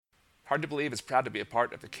Hard to Believe is proud to be a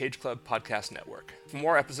part of the Cage Club Podcast Network. For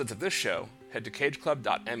more episodes of this show, head to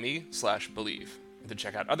cageclub.me/believe. And to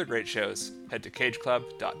check out other great shows, head to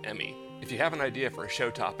cageclub.me. If you have an idea for a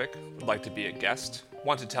show topic, would like to be a guest,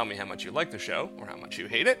 want to tell me how much you like the show, or how much you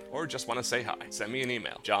hate it, or just want to say hi, send me an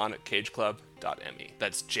email, john@cageclub.me.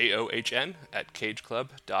 That's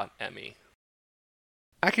JOHN@cageclub.me.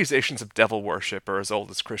 Accusations of devil worship are as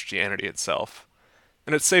old as Christianity itself,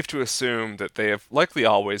 and it's safe to assume that they have likely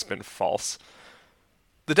always been false.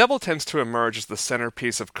 The devil tends to emerge as the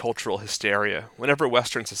centerpiece of cultural hysteria whenever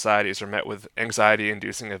Western societies are met with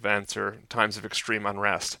anxiety-inducing events or times of extreme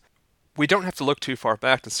unrest. We don't have to look too far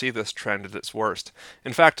back to see this trend at its worst.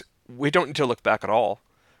 In fact, we don't need to look back at all.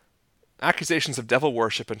 Accusations of devil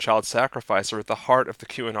worship and child sacrifice are at the heart of the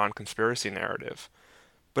QAnon conspiracy narrative.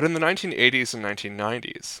 But in the 1980s and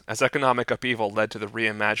 1990s, as economic upheaval led to the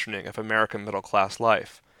reimagining of American middle-class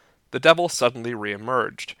life, the devil suddenly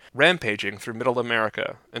re-emerged, rampaging through middle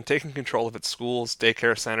America and taking control of its schools,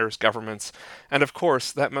 daycare centers, governments, and of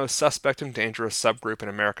course, that most suspect and dangerous subgroup in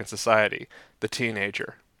American society, the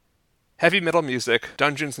teenager. Heavy metal music,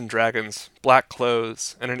 Dungeons and Dragons, black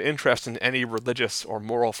clothes, and an interest in any religious or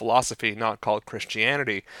moral philosophy not called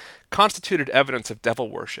Christianity constituted evidence of devil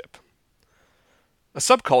worship. A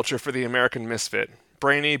subculture for the American misfit,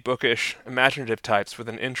 brainy, bookish, imaginative types with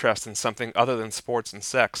an interest in something other than sports and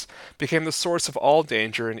sex, became the source of all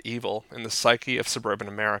danger and evil in the psyche of suburban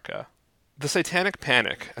America. The Satanic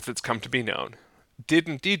Panic, as it's come to be known, did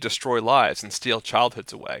indeed destroy lives and steal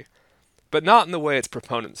childhoods away, but not in the way its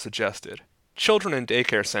proponents suggested. Children in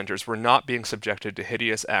daycare centers were not being subjected to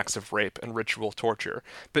hideous acts of rape and ritual torture,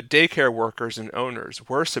 but daycare workers and owners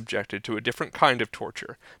were subjected to a different kind of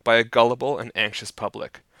torture by a gullible and anxious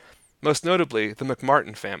public. Most notably, the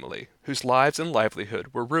McMartin family, whose lives and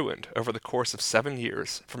livelihood were ruined over the course of 7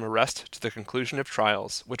 years, from arrest to the conclusion of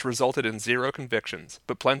trials, which resulted in 0 convictions,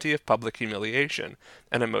 but plenty of public humiliation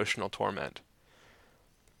and emotional torment.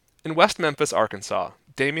 In West Memphis, Arkansas,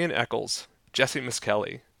 Damian Eccles, Jesse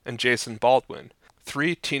Miskelly, and Jason Baldwin,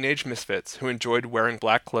 3 teenage misfits who enjoyed wearing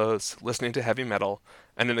black clothes, listening to heavy metal,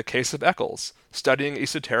 and in the case of Eccles, studying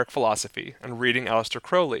esoteric philosophy and reading Aleister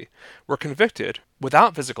Crowley, were convicted,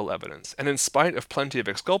 without physical evidence, and in spite of plenty of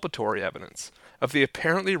exculpatory evidence, of the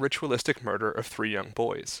apparently ritualistic murder of 3 young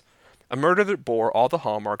boys, a murder that bore all the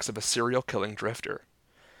hallmarks of a serial-killing drifter.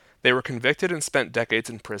 They were convicted and spent decades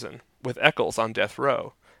in prison, with Eccles on death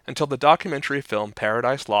row, until the documentary film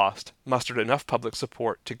Paradise Lost mustered enough public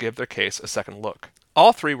support to give their case a second look.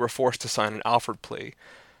 All 3 were forced to sign an Alford plea,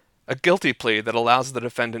 a guilty plea that allows the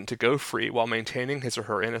defendant to go free while maintaining his or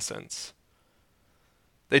her innocence.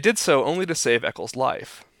 They did so only to save Eccles'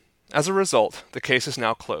 life. As a result, the case is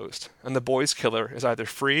now closed, and the boy's killer is either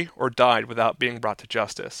free or died without being brought to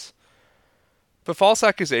justice. But false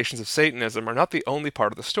accusations of Satanism are not the only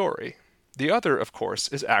part of the story. The other, of course,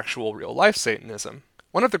 is actual real-life Satanism.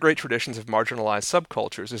 One of the great traditions of marginalized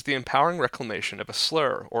subcultures is the empowering reclamation of a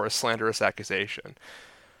slur or a slanderous accusation.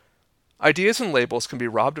 Ideas and labels can be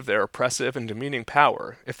robbed of their oppressive and demeaning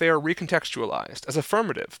power if they are recontextualized as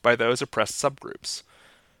affirmative by those oppressed subgroups.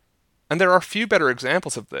 And there are few better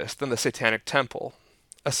examples of this than the Satanic Temple,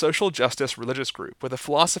 a social justice religious group with a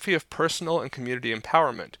philosophy of personal and community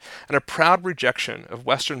empowerment and a proud rejection of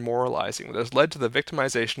Western moralizing that has led to the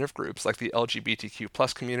victimization of groups like the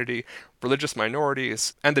LGBTQ+ community, religious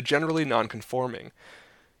minorities, and the generally nonconforming,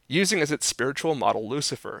 using as its spiritual model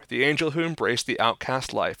Lucifer, the angel who embraced the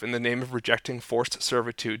outcast life in the name of rejecting forced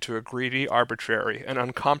servitude to a greedy, arbitrary, and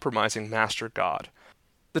uncompromising master god.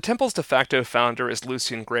 The temple's de facto founder is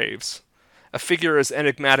Lucian Graves, a figure as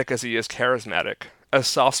enigmatic as he is charismatic, as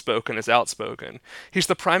soft-spoken as outspoken. He's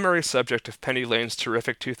the primary subject of Penny Lane's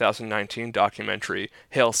terrific 2019 documentary,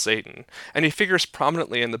 Hail Satan, and he figures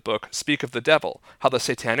prominently in the book Speak of the Devil, How the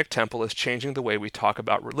Satanic Temple is Changing the Way We Talk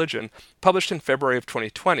About Religion, published in February of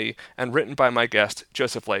 2020, and written by my guest,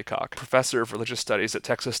 Joseph Laycock, professor of religious studies at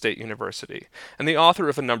Texas State University, and the author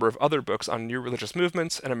of a number of other books on new religious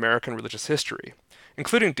movements and American religious history,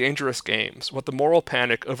 including Dangerous Games, What the Moral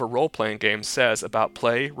Panic Over Role-Playing Games Says About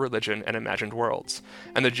Play, Religion, and Imagined Worlds,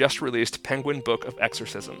 and the just-released Penguin Book of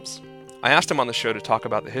Exorcisms. I asked him on the show to talk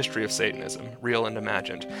about the history of Satanism, real and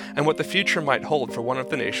imagined, and what the future might hold for one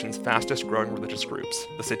of the nation's fastest-growing religious groups,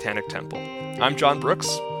 the Satanic Temple. I'm John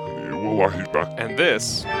Brooks, and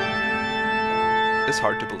this is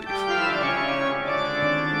Hard to Believe.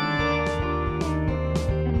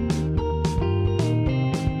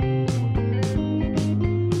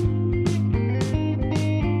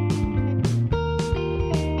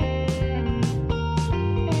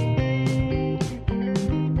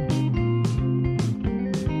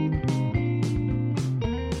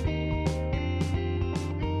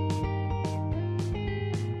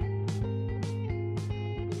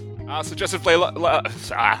 So Joseph let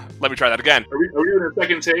me try that again. Are we doing a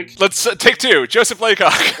second take? Let's take two. Joseph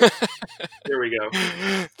Laycock. There we go.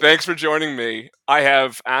 Thanks for joining me. I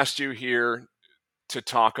have asked you here to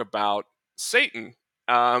talk about Satan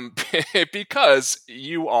because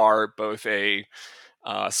you are both a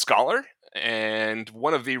scholar and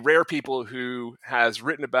one of the rare people who has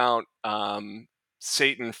written about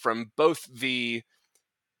Satan from both the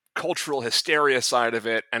cultural hysteria side of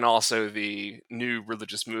it and also the new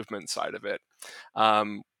religious movement side of it,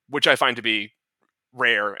 which I find to be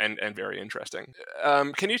rare and very interesting.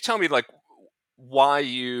 Can you tell me like why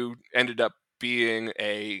you ended up being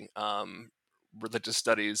a religious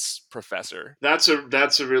studies professor? That's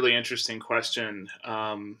a really interesting question.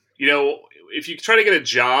 If you try to get a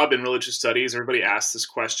job in religious studies, everybody asks this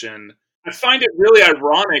question. I find it really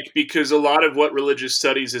ironic because a lot of what religious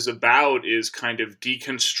studies is about is kind of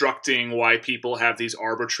deconstructing why people have these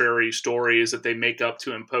arbitrary stories that they make up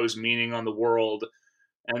to impose meaning on the world.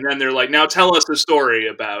 And then they're like, now tell us a story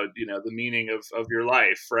about, the meaning of your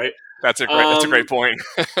life, right? That's a great point.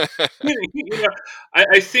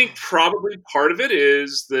 I think probably part of it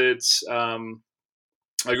is that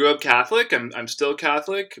I grew up Catholic. I'm still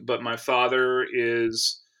Catholic, but my father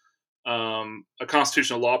is a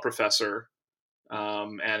constitutional law professor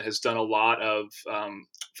and has done a lot of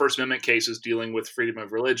First Amendment cases dealing with freedom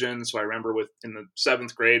of religion. So I remember in the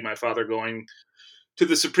 7th grade, my father going to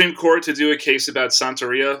the Supreme Court to do a case about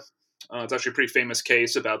Santeria. It's actually a pretty famous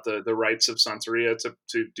case about the rights of Santeria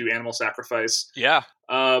to do animal sacrifice. Yeah.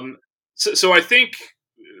 So I think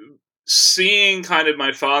seeing kind of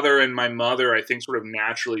my father and my mother, I think sort of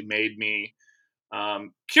naturally made me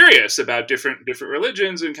curious about different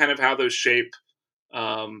religions and kind of how those shape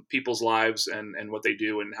people's lives and what they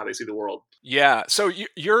do and how they see the world. Yeah. So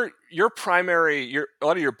your a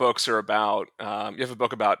lot of your books are about. You have a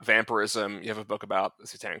book about vampirism. You have a book about the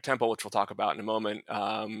Satanic Temple, which we'll talk about in a moment,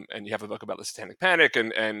 and you have a book about the Satanic Panic,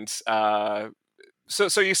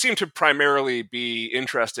 So you seem to primarily be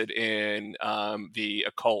interested in the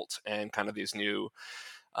occult and kind of these new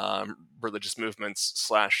religious movements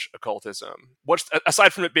 / occultism. What's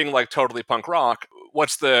aside from it being like totally punk rock?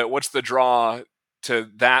 What's the draw to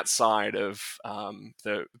that side of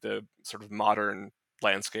the sort of modern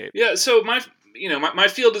landscape? Yeah. So my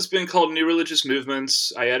field has been called New Religious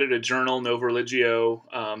Movements. I edit a journal, Nova Religio,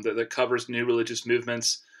 that covers new religious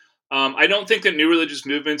movements. I don't think that new religious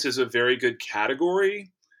movements is a very good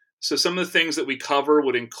category. So some of the things that we cover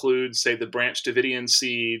would include, say, the Branch Davidian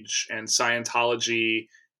Siege and Scientology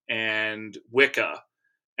and Wicca.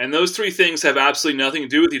 And those three things have absolutely nothing to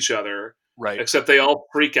do with each other, Right. except they all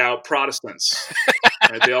freak out Protestants.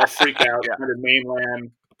 Right? They all freak out kind of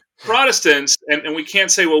mainland Protestants, and we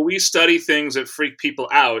can't say, well, we study things that freak people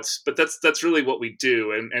out, but that's really what we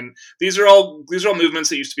do. And these are all movements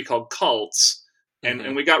that used to be called cults,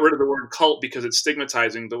 and we got rid of the word cult because it's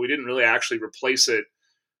stigmatizing, but we didn't really actually replace it.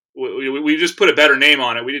 We just put a better name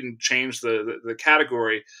on it. We didn't change the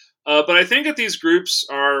category. But I think that these groups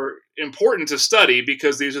are important to study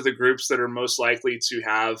because these are the groups that are most likely to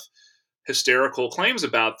have hysterical claims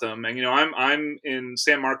about them. And I'm in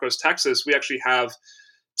San Marcos, Texas. We actually have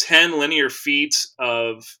 10 linear feet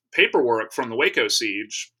of paperwork from the Waco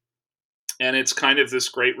siege. And it's kind of this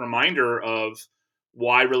great reminder of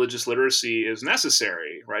why religious literacy is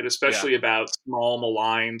necessary, right? Especially about small,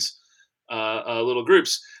 maligned little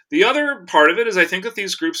groups. The other part of it is I think that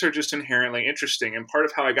these groups are just inherently interesting. And part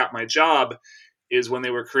of how I got my job is when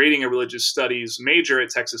they were creating a religious studies major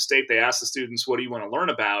at Texas State, they asked the students, what do you want to learn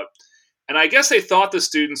about? And I guess they thought the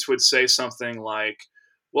students would say something like,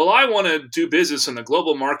 well, I want to do business in the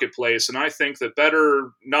global marketplace, and I think that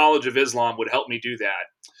better knowledge of Islam would help me do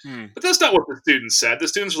that. But that's not what the students said. The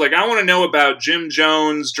students were like, I want to know about Jim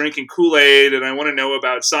Jones drinking Kool-Aid, and I want to know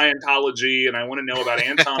about Scientology, and I want to know about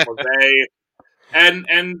Anton LaVey. And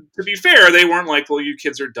to be fair, they weren't like, well, you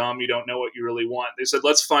kids are dumb. You don't know what you really want. They said,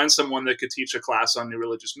 let's find someone that could teach a class on new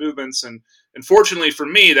religious movements. And fortunately for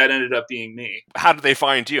me, that ended up being me. How did they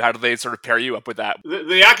find you? How did they sort of pair you up with that?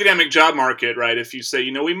 The academic job market, right? If you say,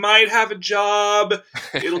 we might have a job,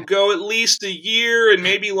 it'll go at least a year and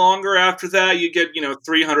maybe longer after that. You get,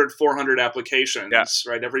 300, 400 applications,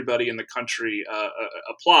 right? Everybody in the country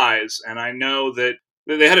applies. And I know that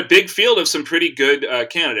they had a big field of some pretty good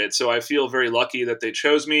candidates. So I feel very lucky that they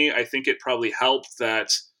chose me. I think it probably helped that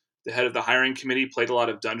the head of the hiring committee played a lot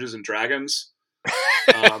of Dungeons and Dragons.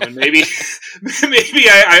 And maybe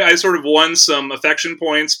I sort of won some affection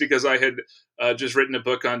points because I had just written a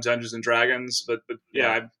book on Dungeons and Dragons. But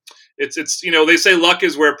it's they say luck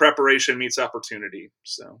is where preparation meets opportunity.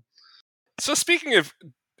 So speaking of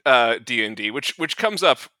D&D, which comes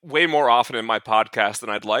up way more often in my podcast than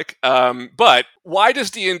I'd like. But why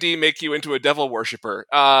does D&D make you into a devil worshiper?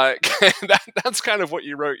 That's kind of what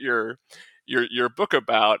you wrote your book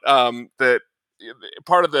about. That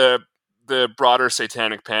part of the broader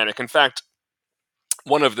satanic panic. In fact,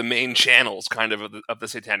 one of the main channels, kind of the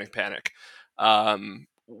satanic panic,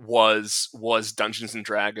 was Dungeons and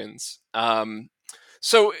Dragons.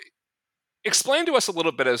 So explain to us a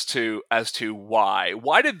little bit as to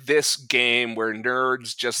why did this game, where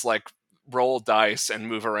nerds just like roll dice and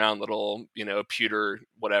move around little pewter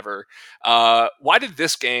whatever, why did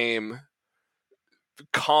this game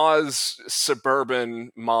cause suburban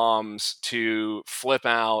moms to flip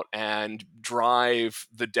out and drive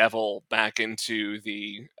the devil back into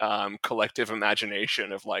the collective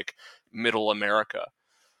imagination of like middle America?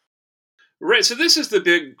 Right. So this is the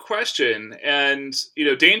big question. And,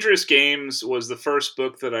 Dangerous Games was the first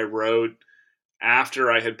book that I wrote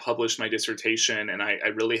after I had published my dissertation, and I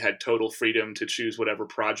really had total freedom to choose whatever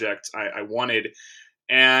project I wanted.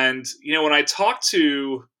 And, when I talk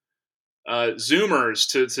to Zoomers,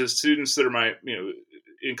 to students that are my,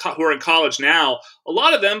 who are in college now, a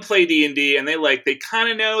lot of them play D&D, and they kind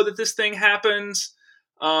of know that this thing happens.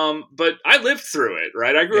 But I lived through it,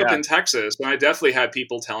 right? I grew up in Texas, and I definitely had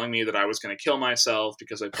people telling me that I was going to kill myself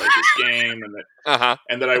because I played this game, and that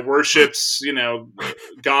and that I worshipped,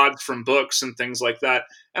 gods from books and things like that.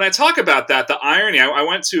 And I talk about that. The irony. I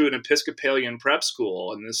went to an Episcopalian prep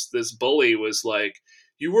school, and this bully was like,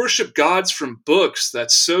 "You worship gods from books?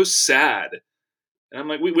 That's so sad." And I'm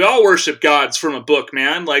like, we all worship gods from a book,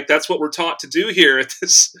 man. Like, that's what we're taught to do here at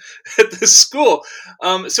this school.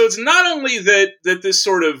 So it's not only that this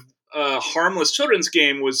sort of harmless children's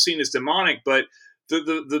game was seen as demonic, but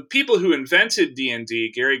the people who invented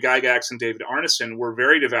D&D, Gary Gygax and David Arneson, were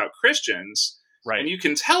very devout Christians. Right. And you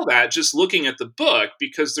can tell that just looking at the book,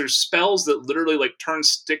 because there's spells that literally like turn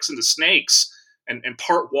sticks into snakes and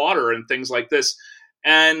part water and things like this.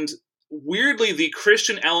 And weirdly, the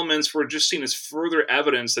Christian elements were just seen as further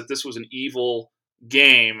evidence that this was an evil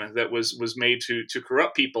game that was made to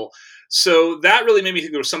corrupt people. So that really made me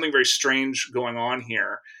think there was something very strange going on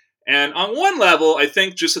here. And on one level, I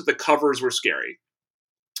think just that the covers were scary.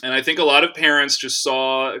 And I think a lot of parents just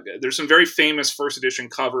saw, there's some very famous first edition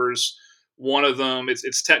covers. One of them,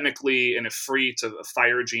 it's technically an Ifrit, a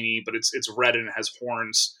fire genie, but it's red and it has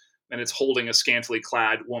horns, and it's holding a scantily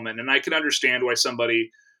clad woman. And I can understand why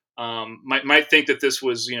somebody might think that this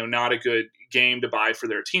was, not a good game to buy for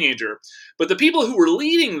their teenager. But the people who were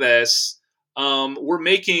leading this were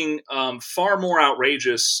making far more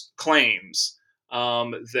outrageous claims,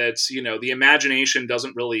 that, the imagination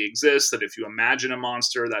doesn't really exist, that if you imagine a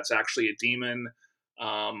monster, that's actually a demon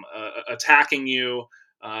attacking you,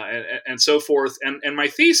 and so forth. And my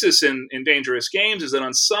thesis in Dangerous Games is that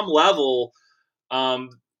on some level,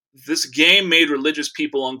 this game made religious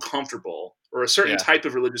people uncomfortable, or a certain type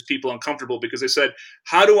of religious people uncomfortable, because they said,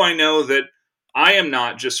 how do I know that I am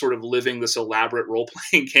not just sort of living this elaborate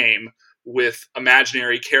role-playing game with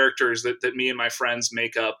imaginary characters that me and my friends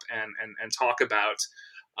make up and talk about?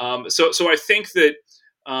 So I think that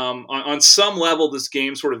on some level, this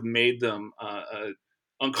game sort of made them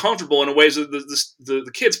uncomfortable in ways that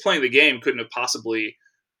the kids playing the game couldn't have possibly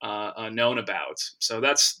known about. So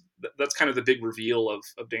that's kind of the big reveal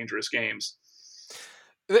of Dangerous Games.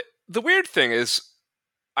 The weird thing is,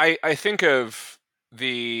 I think of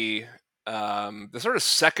the sort of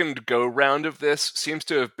second go round of this seems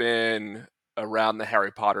to have been around the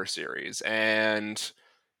Harry Potter series. And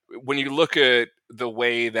when you look at the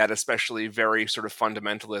way that especially very sort of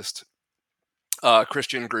fundamentalist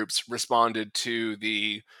Christian groups responded to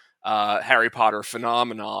the Harry Potter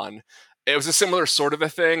phenomenon, it was a similar sort of a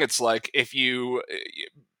thing. It's like, if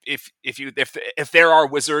there are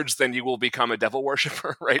wizards, then you will become a devil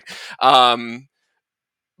worshiper, right?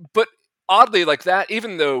 But oddly, like that,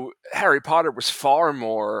 even though Harry Potter was far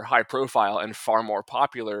more high profile and far more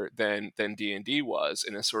popular than D&D was,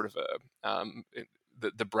 in a sort of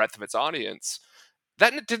the breadth of its audience,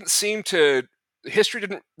 that didn't seem to. History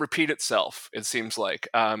didn't repeat itself, it seems like,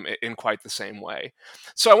 in quite the same way.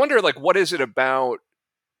 So I wonder, like, what is it about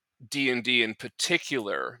D&D in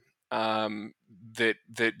particular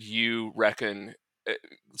that you reckon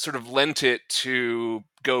sort of lent it to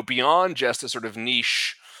go beyond just a sort of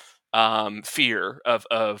niche fear of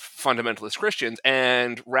fundamentalist Christians,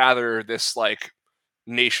 and rather this like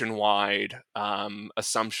nationwide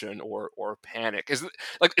assumption or panic? Is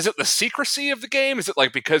it the secrecy of the game? Is it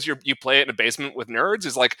like because you play it in a basement with nerds?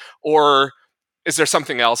 Is like, or is there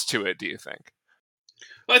something else to it, do you think?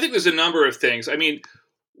 Well, I think there's a number of things. I mean,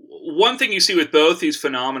 one thing you see with both these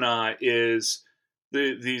phenomena is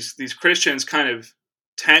these Christians kind of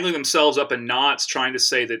tangling themselves up in knots trying to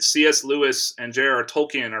say that C.S. Lewis and J.R.R.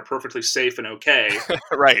 Tolkien are perfectly safe and okay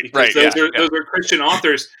Right, because right, yeah, yeah. those are Christian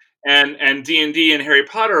authors, and D&D and Harry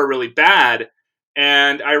Potter are really bad.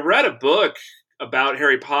 And I read a book about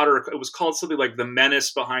Harry Potter. It was called something like The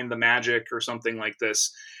Menace Behind the Magic or something like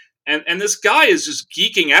this. And this guy is just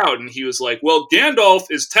geeking out, and he was like, well, Gandalf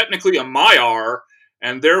is technically a Maiar,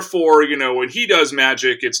 and therefore, when he does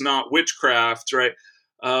magic, it's not witchcraft, right?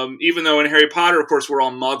 Even though in Harry Potter, of course, we're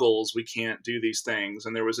all muggles, we can't do these things.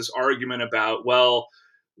 And there was this argument about, well,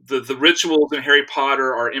 the rituals in Harry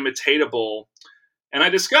Potter are imitatable. And I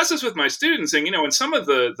discuss this with my students, and in some of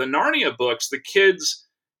the Narnia books, the kids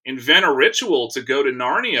invent a ritual to go to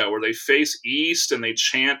Narnia where they face east and they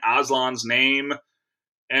chant Aslan's name.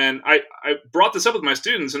 And I brought this up with my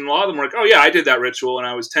students, and a lot of them were like, "Oh yeah, I did that ritual when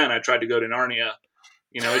I was 10. I tried to go to Narnia.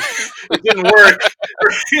 It didn't work."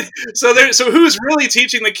 Right? So who's really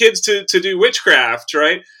teaching the kids to do witchcraft,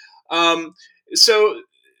 right? So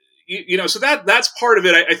so that's part of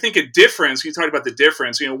it. I think a difference. You talked about the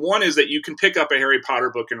difference. One is that you can pick up a Harry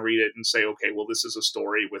Potter book and read it and say, okay, well, this is a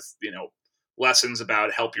story with lessons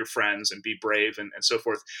about help your friends and be brave and so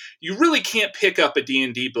forth. You really can't pick up a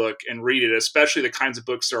D&D book and read it, especially the kinds of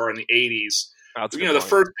books there are in the 80s. That's the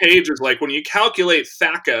first page is like when you calculate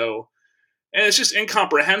THAC0, and it's just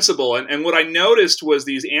incomprehensible. And what I noticed was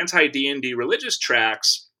these anti-D&D religious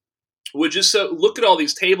tracts would just look at all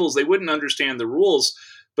these tables. They wouldn't understand the rules,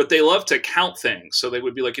 but they love to count things. So they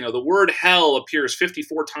would be like, the word hell appears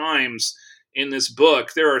 54 times in this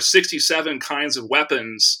book. There are 67 kinds of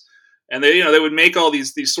weapons. And they would make all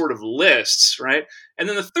these sort of lists, right? And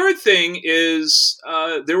then the third thing is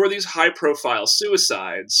there were these high-profile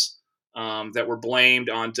suicides that were blamed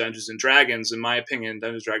on Dungeons and Dragons. In my opinion,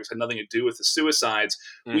 Dungeons and Dragons had nothing to do with the suicides.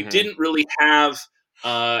 Mm-hmm. We didn't really have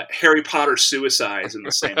Harry Potter suicides in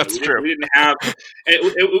the same way.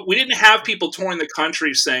 We didn't have people touring the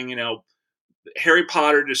country saying, Harry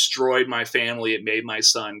Potter destroyed my family. It made my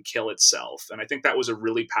son kill itself. And I think that was a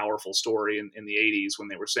really powerful story in the 80s when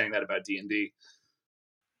they were saying that about D&D.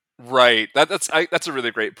 Right. That's a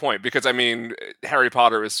really great point, because Harry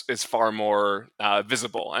Potter is far more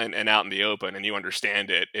visible and out in the open, and you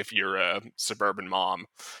understand it if you're a suburban mom,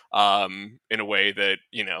 in a way that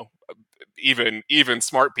even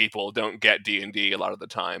smart people don't get D&D a lot of the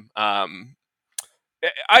time. I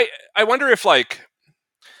wonder if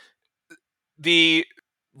the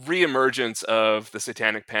reemergence of the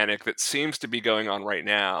Satanic Panic that seems to be going on right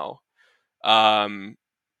now,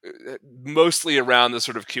 mostly around the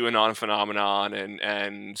sort of QAnon phenomenon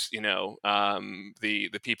and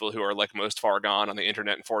the people who are most far gone on the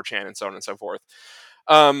internet and 4chan and so on and so forth.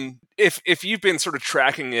 If you've been sort of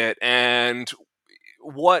tracking it, and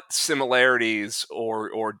what similarities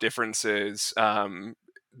or differences in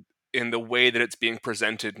the way that it's being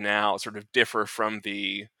presented now sort of differ from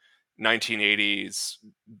the 1980s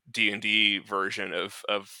D&D version of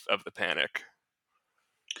the Panic?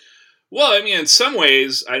 Well, in some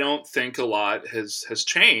ways, I don't think a lot has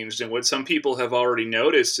changed. And what some people have already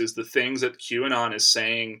noticed is the things that QAnon is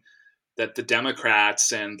saying that the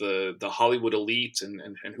Democrats and the Hollywood elite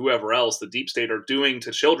and whoever else, the deep state, are doing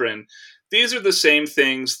to children. These are the same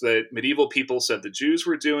things that medieval people said the Jews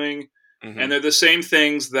were doing. Mm-hmm. And they're the same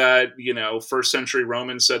things that, first century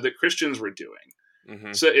Romans said that Christians were doing.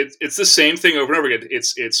 Mm-hmm. So it's the same thing over and over again.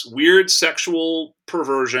 It's weird sexual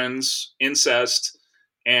perversions, incest,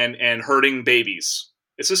 and hurting babies.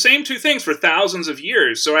 It's the same two things for thousands of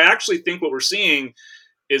years. So I actually think what we're seeing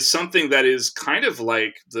is something that is kind of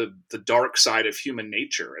like the dark side of human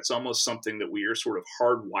nature. It's almost something that we are sort of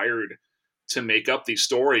hardwired to make up these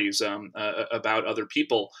stories about other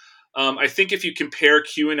people. I think if you compare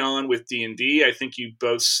QAnon with D&D, I think you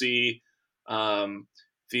both see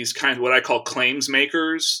these kind of what I call claims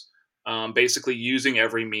makers, basically using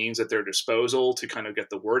every means at their disposal to kind of get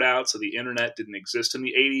the word out. So the internet didn't exist in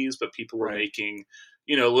the 80s, but people were making,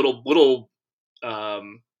 little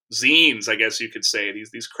zines, I guess you could say,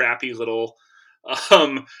 these crappy little,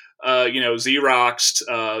 Xeroxed,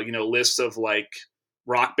 lists of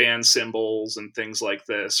rock band symbols and things like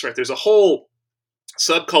this, right? There's a whole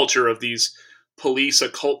subculture of these police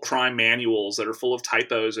occult crime manuals that are full of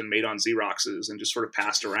typos and made on Xeroxes and just sort of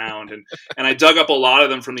passed around. And I dug up a lot of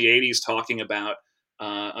them from the 80s talking about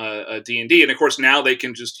D&D. And of course, now they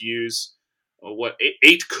can just use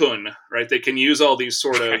 8kun, right? They can use all these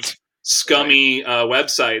sort of scummy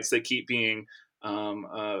websites that keep being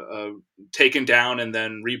taken down and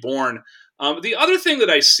then reborn. The other thing that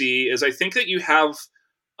I see is I think that you have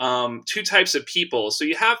two types of people. So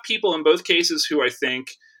you have people in both cases who I think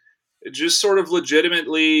just sort of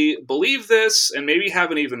legitimately believe this and maybe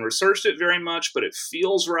haven't even researched it very much, but it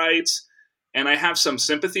feels right. And I have some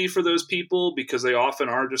sympathy for those people because they often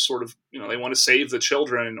are just sort of, they want to save the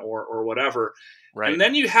children or whatever. Right. And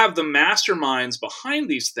then you have the masterminds behind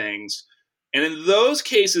these things. And in those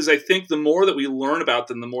cases, I think the more that we learn about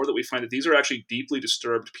them, the more that we find that these are actually deeply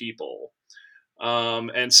disturbed people.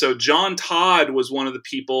 And so John Todd was one of the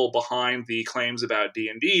people behind the claims about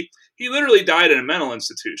D&D. He literally died in a mental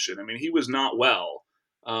institution. I mean, he was not well.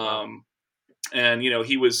 Wow. And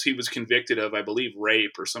he was convicted of, I believe,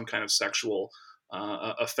 rape or some kind of sexual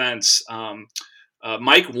offense.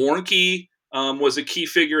 Mike Warnke was a key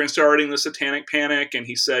figure in starting the Satanic Panic, and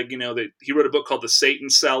he said, that he wrote a book called The Satan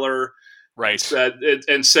Seller, Right.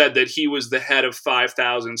 and said that he was the head of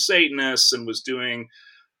 5,000 Satanists and was doing,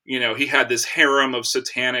 he had this harem of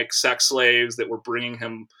satanic sex slaves that were bringing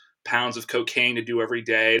him pounds of cocaine to do every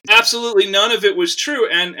day. Absolutely none of it was true.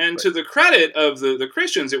 And right. To the credit of the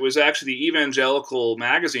Christians, it was actually the evangelical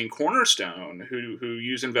magazine Cornerstone who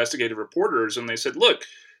used investigative reporters. And they said, look,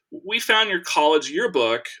 we found your college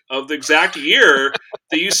yearbook of the exact year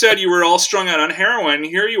that you said you were all strung out on heroin.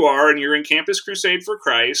 Here you are, and you're in Campus Crusade for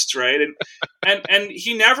Christ, right? And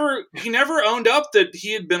he never owned up that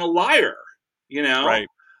he had been a liar, Right.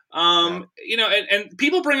 And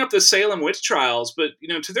people bring up the Salem witch trials, but,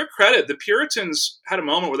 to their credit, the Puritans had a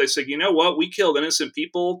moment where they said, you know what, we killed innocent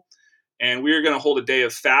people, and we're going to hold a day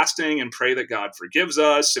of fasting and pray that God forgives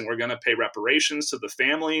us, and we're going to pay reparations to the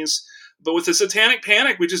families. But with the Satanic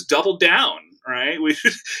Panic, we just doubled down, right?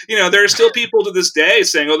 There are still people to this day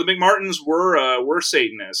saying, oh, the McMartins were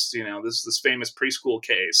Satanists, this famous preschool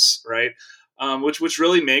case, right? Which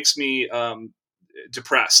really makes me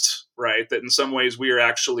depressed, right? That in some ways we are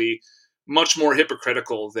actually much more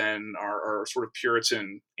hypocritical than our sort of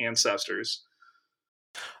Puritan ancestors.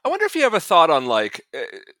 I wonder if you have a thought on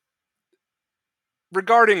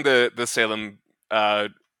regarding the Salem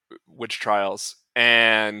witch trials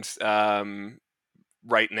and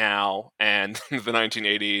right now and the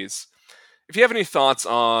 1980s. If you have any thoughts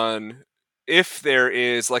on if there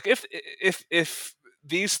is if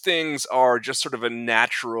these things are just sort of a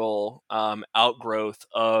natural outgrowth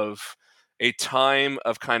of a time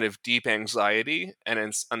of kind of deep anxiety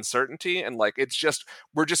and uncertainty, and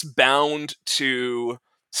we're just bound to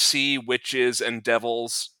see witches and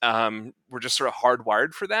devils. We're just sort of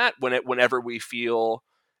hardwired for that whenever we feel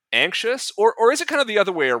anxious, or is it kind of the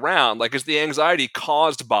other way around? Is the anxiety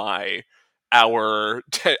caused by our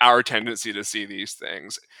tendency to see these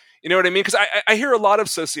things? You know what I mean? Because I hear a lot of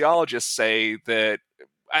sociologists say that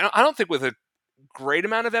I don't think with a great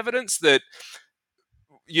amount of evidence that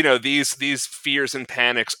these fears and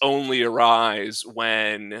panics only arise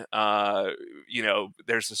when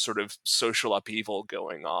there's a sort of social upheaval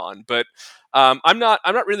going on. But I'm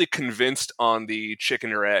not really convinced on the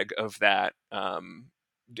chicken or egg of that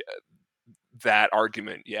that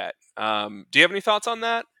argument yet. Do you have any thoughts on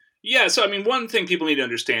that? Yeah, so one thing people need to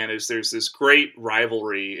understand is there's this great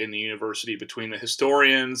rivalry in the university between the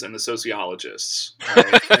historians and the sociologists.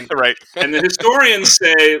 Right? Right. And the historians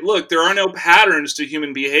say, look, there are no patterns to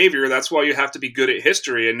human behavior. That's why you have to be good at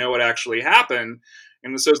history and know what actually happened.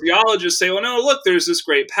 And the sociologists say, well, no, look, there's this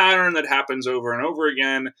great pattern that happens over and over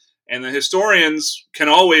again. And the historians can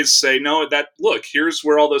always say, no, look, here's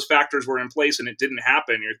where all those factors were in place and it didn't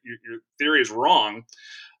happen. Your theory is wrong.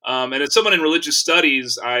 And as someone in religious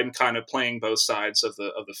studies, I'm kind of playing both sides of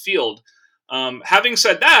the field. Having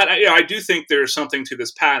said that, I do think there's something to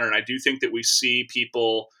this pattern. I do think that we see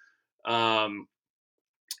people, having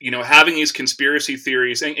these conspiracy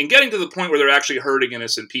theories and getting to the point where they're actually hurting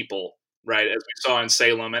innocent people, right? As we saw in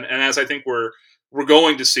Salem, and as I think we're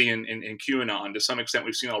going to see in QAnon to some extent.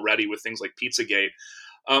 We've seen already with things like Pizzagate.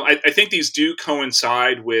 I think these do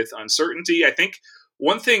coincide with uncertainty. I think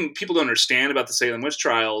one thing people don't understand about the Salem witch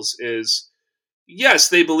trials is, yes,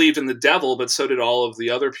 they believed in the devil, but so did all of the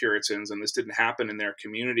other Puritans, and this didn't happen in their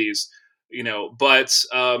communities, But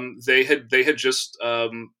they had just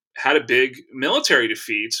had a big military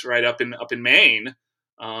defeat right up in Maine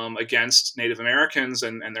against Native Americans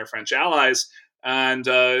and their French allies, and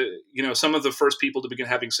some of the first people to begin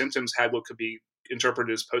having symptoms had what could be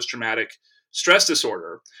interpreted as post-traumatic stress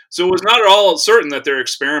disorder. So it was not at all certain that their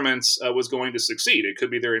experiments was going to succeed. It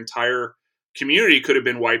could be their entire community could have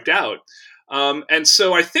been wiped out. And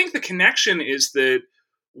so I think the connection is that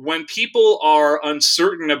when people are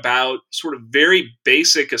uncertain about sort of very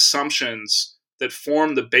basic assumptions that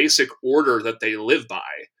form the basic order that they live by,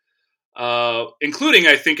 including,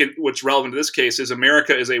 I think, what's relevant to this case is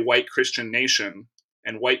America is a white Christian nation,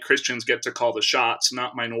 and white Christians get to call the shots,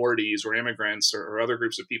 not minorities or immigrants or other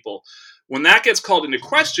groups of people. when that gets called into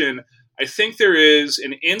question, I think there is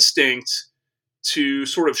an instinct to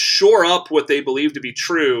sort of shore up what they believe to be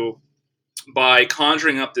true by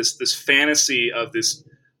conjuring up this fantasy of this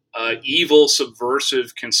evil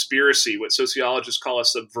subversive conspiracy, what sociologists call a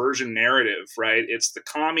subversion narrative, right? It's the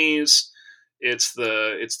commies, it's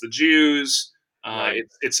the Jews, Right.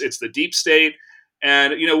 it's the deep state.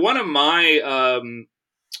 And one of my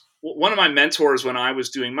mentors when I was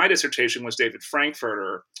doing my dissertation was David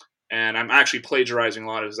Frankfurter, and I'm actually plagiarizing a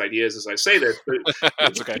lot of his ideas as I say this, but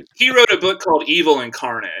That's okay. he wrote a book called Evil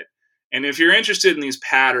Incarnate. And if you're interested in these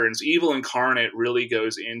patterns, Evil Incarnate really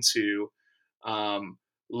goes into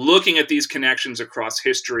looking at these connections across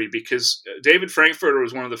history, because David Frankfurter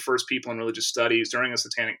was one of the first people in religious studies during the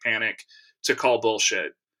Satanic Panic to call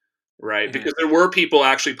bullshit, right? Mhm. Because there were people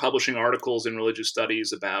actually publishing articles in religious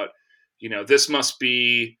studies about, this must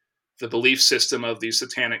be the belief system of these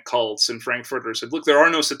satanic cults. And Frankfurter said, look, there are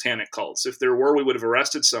no satanic cults. If there were, we would have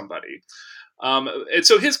arrested somebody. And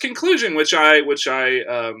so his conclusion, which I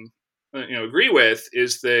agree with,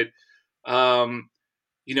 is that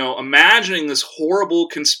imagining this horrible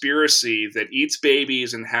conspiracy that eats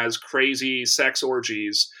babies and has crazy sex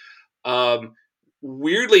orgies.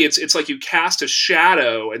 Weirdly, it's like you cast a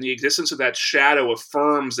shadow, and the existence of that shadow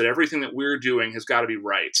affirms that everything that we're doing has got to be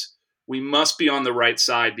right. We must be on the right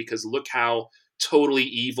side because look how totally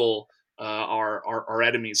evil our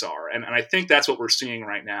enemies are, and I think that's what we're seeing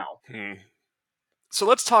right now. So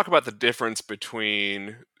let's talk about the difference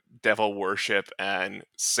between devil worship and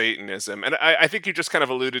Satanism. And I think you just kind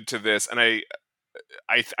of alluded to this, and I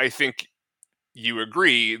think you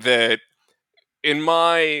agree that, in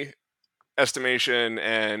my estimation,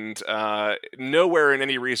 and nowhere in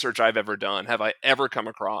any research I've ever done have I ever come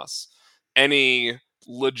across any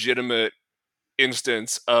legitimate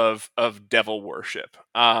instance of devil worship.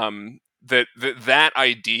 That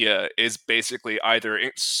idea is basically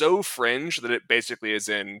either so fringe that it basically is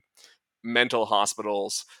in mental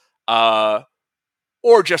hospitals,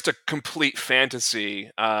 or just a complete fantasy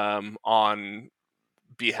on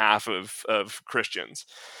behalf of Christians.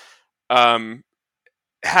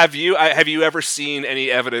 Have you ever seen any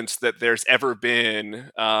evidence that there's ever been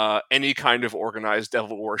any kind of organized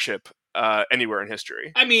devil worship anywhere in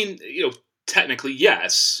history? I mean, technically,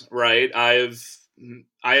 yes, right? I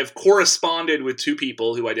have corresponded with two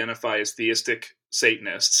people who identify as theistic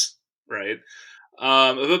Satanists, right?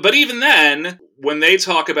 But even then, when they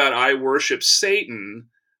talk about I worship Satan,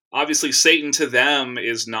 obviously Satan to them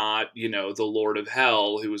is not, the Lord of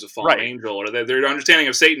Hell who is a fallen Right. angel, or their understanding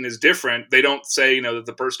of Satan is different. They don't say, that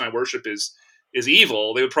the person I worship is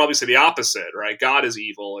evil. They would probably say the opposite, right? God is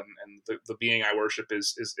evil, and the being I worship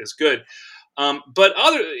is good. But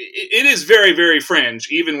it is very, very fringe,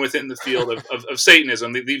 even within the field of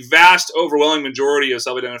Satanism. The vast, overwhelming majority of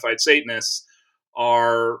self-identified Satanists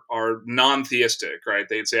are non-theistic, right?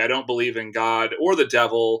 They'd say, I don't believe in God or the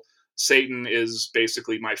devil. Satan is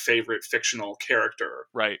basically my favorite fictional character.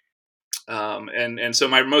 Right. And so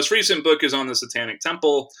my most recent book is on the Satanic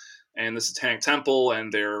Temple, and the Satanic Temple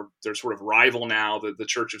and their sort of rival now, the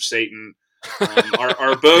Church of Satan,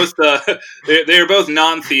 are both they are both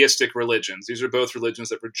non-theistic religions. These are both religions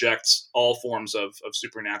that reject all forms of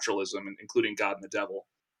supernaturalism, including God and the devil.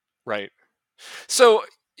 Right. So,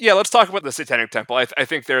 yeah, let's talk about the Satanic Temple. I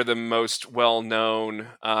think they're the most well-known.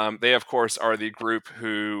 They, of course, are the group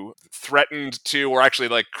who threatened to, or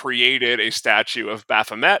actually created a statue of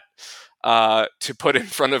Baphomet to put in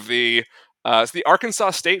front of the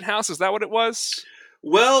Arkansas State House. Is that what it was?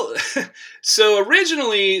 Well, so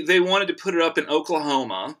originally they wanted to put it up in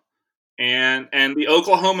Oklahoma, and the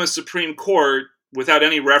Oklahoma Supreme Court, without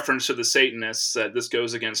any reference to the Satanists, said this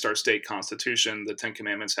goes against our state constitution. The Ten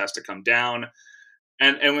Commandments has to come down.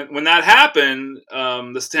 And when that happened,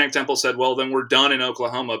 the Satanic Temple said, well, then we're done in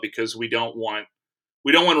Oklahoma because we don't want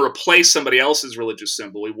to replace somebody else's religious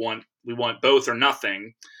symbol. We want both or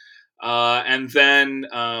nothing. And then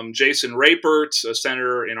Jason Rapert, a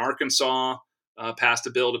senator in Arkansas, passed a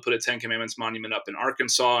bill to put a Ten Commandments monument up in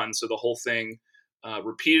Arkansas, and so the whole thing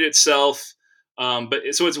repeated itself. So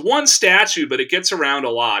it's one statue, but it gets around a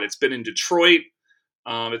lot. It's been in Detroit.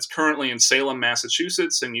 It's currently in Salem,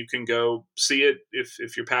 Massachusetts, and you can go see it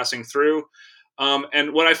if you're passing through.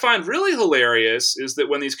 And what I find really hilarious is that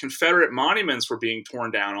when these Confederate monuments were being torn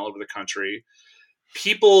down all over the country,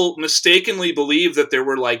 people mistakenly believed that there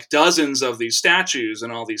were dozens of these statues in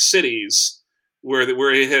all these cities where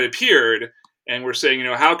it had appeared. And we're saying,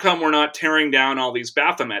 how come we're not tearing down all these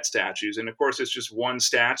Baphomet statues? And of course, it's just one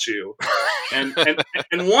statue. And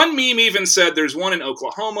one meme even said there's one in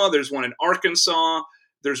Oklahoma, there's one in Arkansas,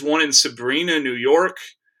 there's one in Sabrina, New York.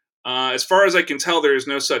 As far as I can tell, there is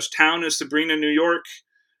no such town as Sabrina, New York.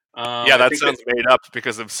 Yeah, I that think that sounds made up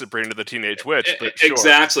because of Sabrina the Teenage Witch, but sure.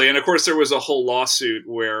 exactly, and of course there was a whole lawsuit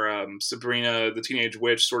where Sabrina the Teenage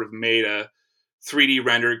Witch sort of made a 3D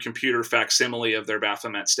rendered computer facsimile of their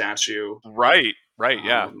Baphomet statue. Right,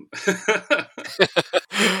 yeah. Um,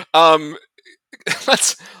 um,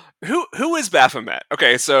 let's who is Baphomet?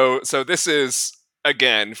 Okay, so this is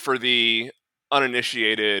again for the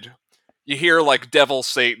uninitiated. You hear like Devil,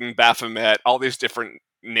 Satan, Baphomet, all these different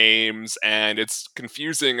names, and it's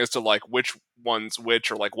confusing as to like which one's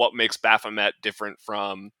which or like what makes Baphomet different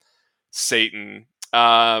from Satan.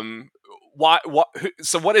 So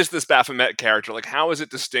what is this Baphomet character? Like, how is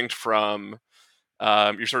it distinct from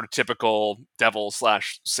your sort of typical devil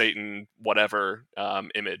slash Satan whatever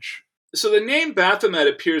image? so the name Baphomet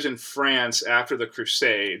appears in France after the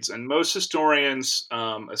Crusades, and most historians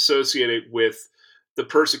associate it with the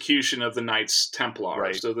persecution of the Knights Templar.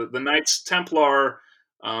 Right. So the Knights Templar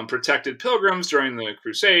protected pilgrims during the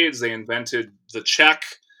Crusades. They invented the check,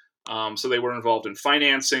 so they were involved in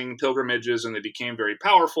financing pilgrimages, and they became very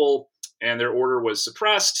powerful. And their order was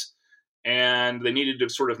suppressed, and they needed to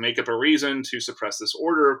sort of make up a reason to suppress this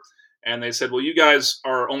order. And they said, "Well, you guys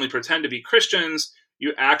are only pretend to be Christians.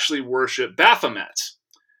 You actually worship Baphomet."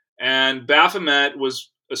 And Baphomet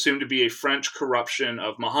was assumed to be a French corruption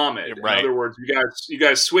of Muhammad. In Right. other words, you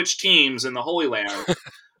guys switch teams in the Holy Land,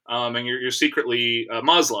 and you're secretly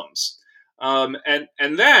Muslims. And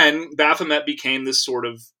then Baphomet became this sort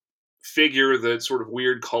of figure that sort of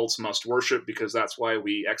weird cults must worship because that's why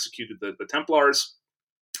we executed the Templars.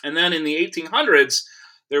 And then in the 1800s,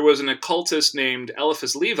 there was an occultist named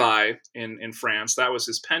Eliphas Levi in France. That was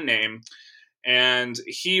his pen name. And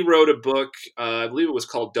he wrote a book, I believe it was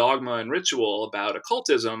called Dogma and Ritual, about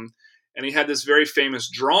occultism. And he had this very famous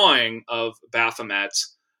drawing of Baphomet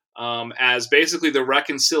as basically the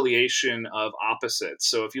reconciliation of opposites.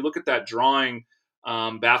 So if you look at that drawing,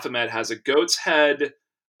 Baphomet has a goat's head,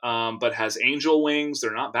 but has angel wings.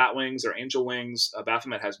 They're not bat wings, they're angel wings.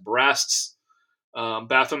 Baphomet has breasts.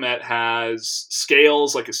 Baphomet has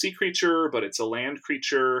scales like a sea creature, but it's a land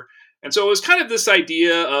creature. And so it was kind of this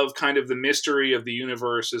idea of kind of the mystery of the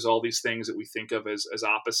universe is all these things that we think of as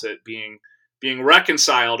opposite being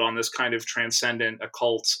reconciled on this kind of transcendent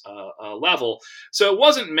occult level. So it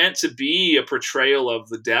wasn't meant to be a portrayal of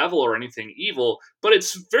the devil or anything evil, but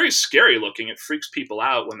it's very scary looking. It freaks people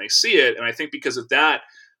out when they see it. And I think because of that,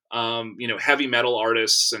 heavy metal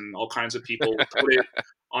artists and all kinds of people put it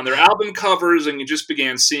on their album covers, and you just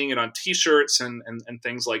began seeing it on T-shirts and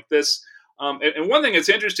things like this. And one thing that's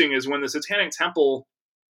interesting is when the Satanic Temple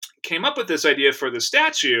came up with this idea for the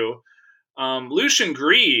statue, Lucian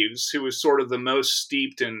Greaves, who was sort of the most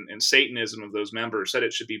steeped in Satanism of those members, said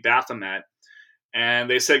it should be Baphomet. And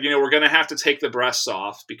they said, we're going to have to take the breasts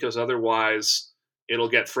off because otherwise it'll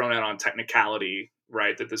get thrown out on technicality,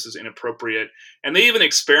 right? That this is inappropriate. And they even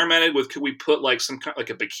experimented with, could we put like some kind like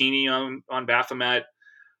a bikini on Baphomet?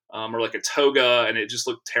 Or like a toga, and it just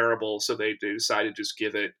looked terrible. So they decided to just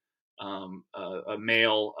give it a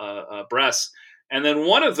male breast. And then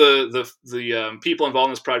one of the people involved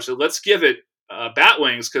in this project said, "Let's give it bat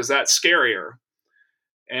wings because that's scarier."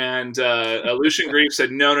 And Lucian Greaves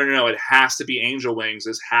said, "No, it has to be angel wings.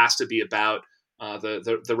 This has to be about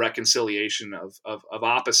the reconciliation of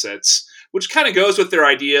opposites," which kind of goes with their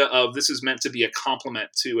idea of this is meant to be a complement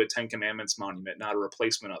to a Ten Commandments monument, not a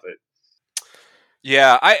replacement of it.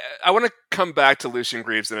 Yeah, I want to come back to Lucian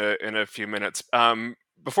Greaves in a few minutes.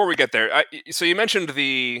 Before we get there, so you mentioned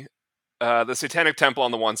the Satanic Temple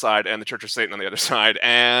on the one side and the Church of Satan on the other side,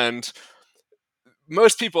 and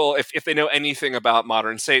most people, if they know anything about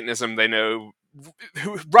modern Satanism, they know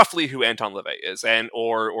roughly who Anton LaVey is, and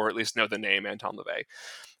or at least know the name Anton LaVey.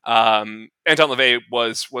 Anton LaVey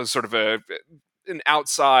was sort of an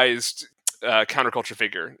outsized counterculture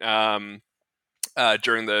figure.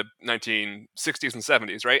 During the 1960s and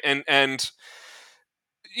 70s, right? And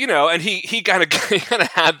he kind of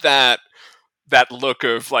had that look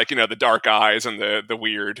of like the dark eyes and the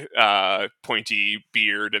weird pointy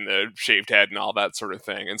beard and the shaved head and all that sort of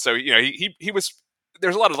thing. And so he was,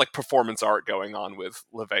 there's a lot of like performance art going on with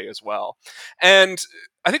LaVey as well. And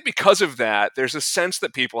I think because of that, there's a sense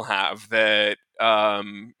that people have that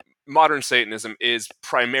modern Satanism is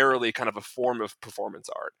primarily kind of a form of performance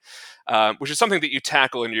art, which is something that you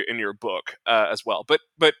tackle in your book as well. But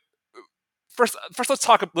first, let's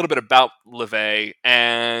talk a little bit about LaVey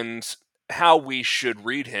and how we should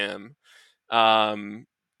read him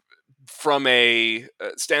from a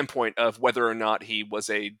standpoint of whether or not he was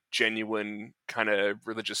a genuine kind of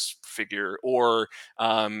religious figure or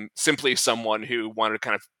simply someone who wanted to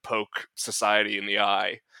kind of poke society in the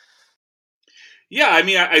eye. Yeah, I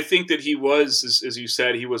mean, I think that he was, as you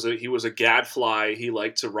said, he was a gadfly. He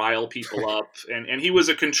liked to rile people up, and he was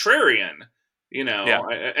a contrarian. Yeah.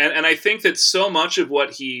 And I think that so much of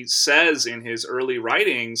what he says in his early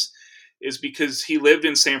writings is because he lived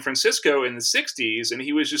in San Francisco in the '60s, and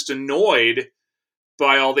he was just annoyed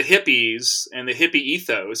by all the hippies and the hippie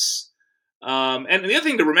ethos. And the other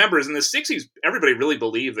thing to remember is in the '60s, everybody really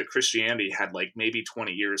believed that Christianity had like maybe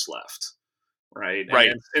 20 years left. Right. And, Right.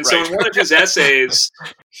 and, and so Right. in one of his essays,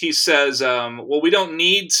 he says, well, we don't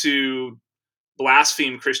need to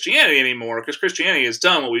blaspheme Christianity anymore because Christianity is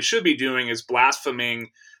done. What we should be doing is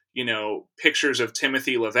blaspheming, pictures of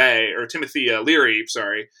Timothy LaVey or Timothy Leary,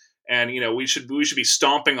 sorry. And, we should be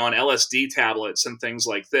stomping on LSD tablets and things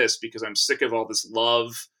like this because I'm sick of all this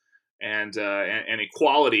love and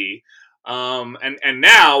equality. And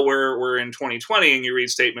now we're in 2020, and you read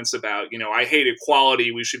statements about, I hate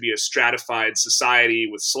equality. We should be a stratified society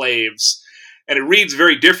with slaves, and it reads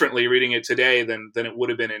very differently reading it today than it would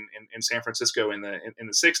have been in San Francisco in the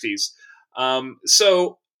 '60s.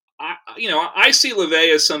 So I see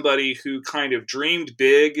LaVey as somebody who kind of dreamed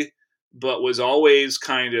big, but was always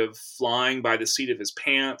kind of flying by the seat of his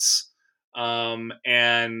pants. And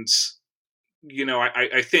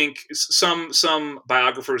I think some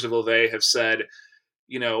biographers of LaVey have said,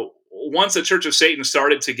 once the Church of Satan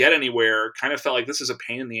started to get anywhere, kind of felt like this is a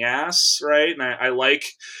pain in the ass, right? And I like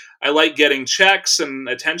getting checks and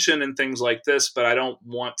attention and things like this, but I don't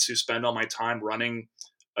want to spend all my time running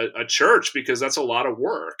a church because that's a lot of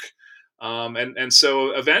work. And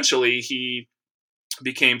so eventually he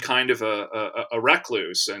became kind of a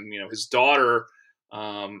recluse, and his daughter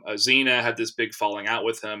Xena had this big falling out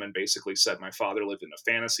with him, and basically said my father lived in a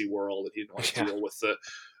fantasy world that he didn't want to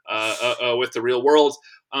deal with the real world.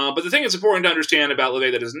 But the thing that's important to understand about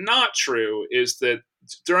LaVey that is not true is that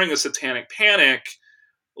during the Satanic Panic,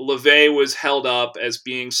 LaVey was held up as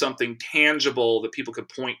being something tangible that people could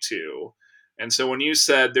point to. And so when you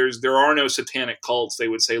said there are no satanic cults, they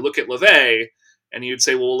would say, look at LaVey. And you'd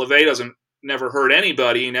say, well, LaVey doesn't never hurt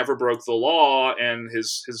anybody, he never broke the law, and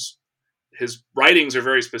his writings are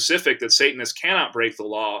very specific that Satanists cannot break the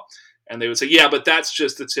law. And they would say, yeah, but that's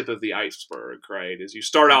just the tip of the iceberg, right? Is you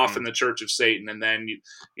start off in the Church of Satan, and then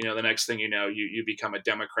the next thing you become a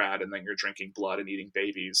Democrat, and then you're drinking blood and eating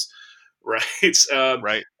babies, right?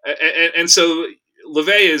 Right. And so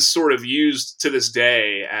LaVey is sort of used to this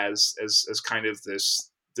day as kind of this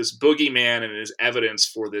boogeyman and as evidence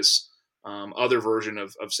for this other version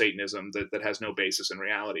of Satanism that has no basis in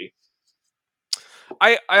reality.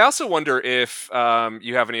 I also wonder if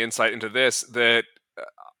you have any insight into this, that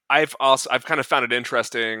I've kind of found it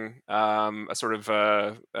interesting, a sort of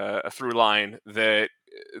a through line, that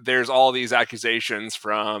there's all these accusations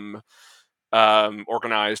from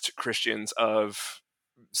organized Christians of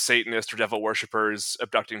Satanist or devil worshippers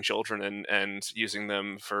abducting children and using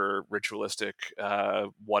them for ritualistic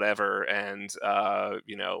whatever, and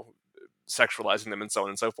sexualizing them and so on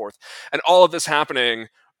and so forth, and all of this happening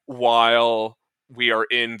while we are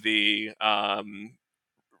in the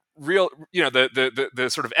real, the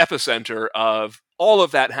sort of epicenter of all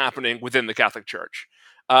of that happening within the Catholic Church.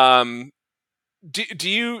 Do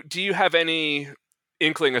you have any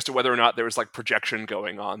inkling as to whether or not there was like projection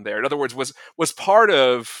going on there? In other words, was part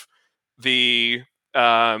of the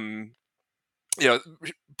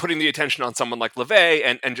putting the attention on someone like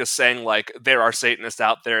LaVey and just saying like there are Satanists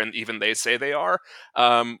out there and even they say they are.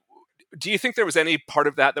 Do you think there was any part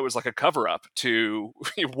of that was like a cover up to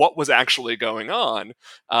what was actually going on,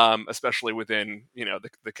 especially within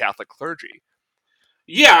the Catholic clergy?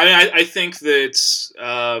 Yeah, I mean, I think that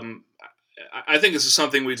I think this is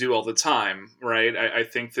something we do all the time, right? I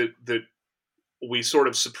think that we sort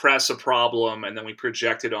of suppress a problem and then we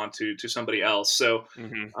project it onto somebody else. So,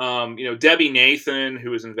 Debbie Nathan,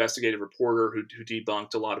 who is an investigative reporter who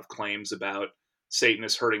debunked a lot of claims about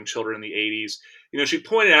Satanists hurting children in the '80s, she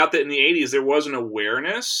pointed out that in the '80s there was an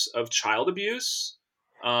awareness of child abuse.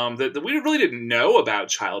 That we really didn't know about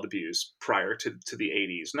child abuse prior to the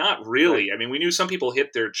 '80s. Not really. Right. I mean, we knew some people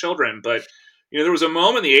hit their children, but there was a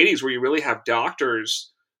moment in the '80s where you really have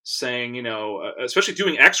doctors saying, especially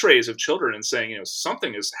doing X-rays of children and saying,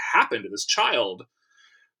 something has happened to this child,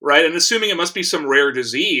 right? And assuming it must be some rare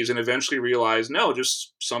disease, and eventually realize, no,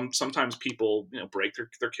 just sometimes people, break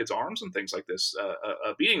their kids' arms and things like this,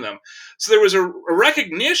 beating them. So there was a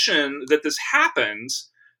recognition that this happens,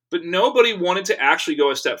 but nobody wanted to actually go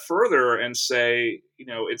a step further and say,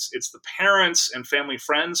 it's the parents and family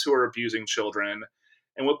friends who are abusing children.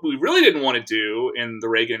 And what we really didn't want to do in the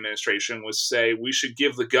Reagan administration was say we should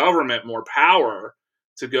give the government more power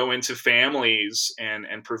to go into families and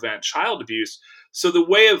prevent child abuse. So the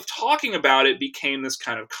way of talking about it became this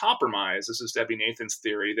kind of compromise. This is Debbie Nathan's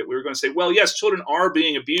theory, that we were going to say, well, yes, children are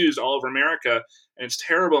being abused all over America, and it's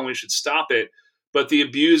terrible, and we should stop it. But the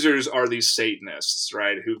abusers are these Satanists,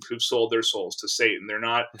 right? Who've sold their souls to Satan. They're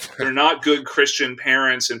not good Christian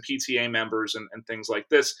parents and PTA members and things like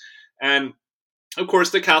this. And of course,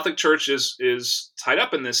 the Catholic Church is tied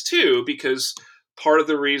up in this too, because part of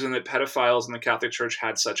the reason that pedophiles in the Catholic Church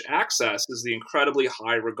had such access is the incredibly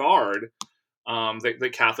high regard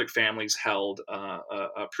that Catholic families held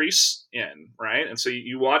priests in, right? And so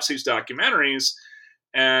you watch these documentaries,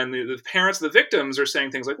 and the parents of the victims are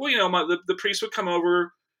saying things like, well, the priest would come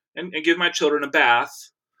over and give my children a bath,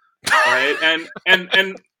 right?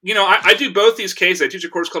 And I do both these cases. I teach a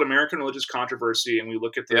course called American Religious Controversy, and we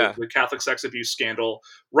look at the Catholic sex abuse scandal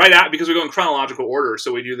because we go in chronological order.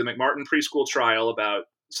 So we do the McMartin preschool trial about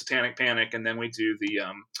satanic panic, and then we do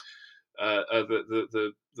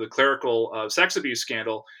the clerical sex abuse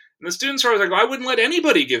scandal. And the students are like, well, I wouldn't let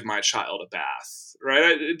anybody give my child a bath,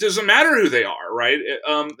 right? It doesn't matter who they are, right?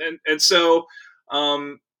 So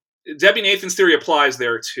Debbie Nathan's theory applies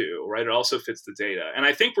there too, right? It also fits the data. And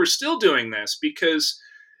I think we're still doing this because,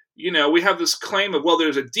 we have this claim of, well,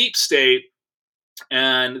 there's a deep state,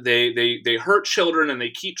 and they hurt children, and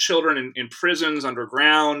they keep children in prisons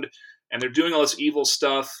underground, and they're doing all this evil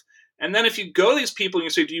stuff. And then if you go to these people and you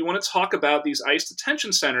say, do you want to talk about these ICE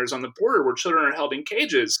detention centers on the border where children are held in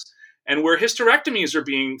cages and where hysterectomies are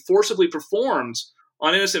being forcibly performed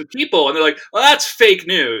on innocent people? And they're like, well, that's fake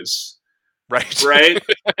news. Right.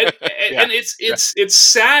 And it's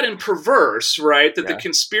sad and perverse, right? That the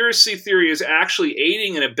conspiracy theory is actually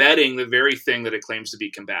aiding and abetting the very thing that it claims to be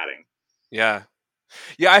combating. Yeah.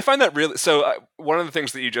 Yeah, I find that really. So one of the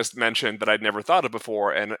things that you just mentioned that I'd never thought of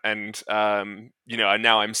before, and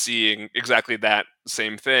now I'm seeing exactly that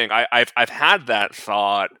same thing. I've had that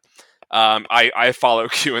thought. I follow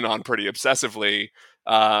QAnon pretty obsessively,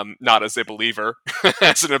 not as a believer,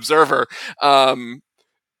 as an observer.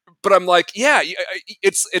 But I'm like, yeah,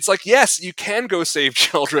 it's like, yes, you can go save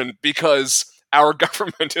children because our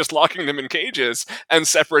government is locking them in cages and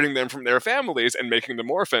separating them from their families and making them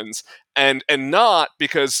orphans, and not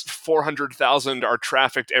because 400,000 are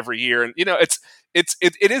trafficked every year. And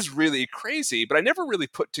it is really crazy. But I never really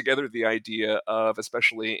put together the idea of,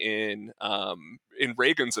 especially in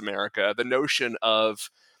Reagan's America, the notion of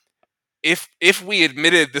if we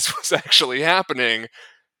admitted this was actually happening,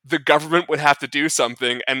 the government would have to do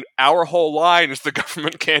something, and our whole line is the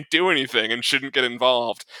government can't do anything and shouldn't get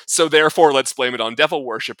involved. So therefore, let's blame it on devil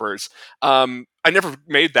worshippers. I never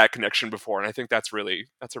made that connection before, and I think that's a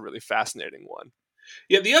really fascinating one.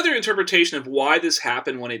 Yeah, the other interpretation of why this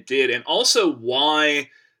happened when it did, and also why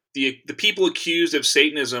the people accused of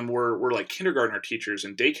Satanism were like kindergartner teachers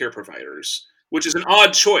and daycare providers, which is an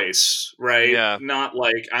odd choice, right? Yeah. Not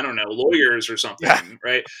like, I don't know, lawyers or something,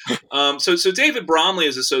 right? So David Bromley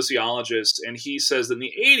is a sociologist, and he says that in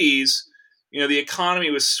the 80s, the economy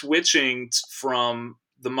was switching from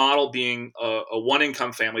the model being a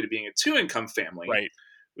one-income family to being a two-income family. Right.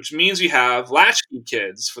 Which means you have latchkey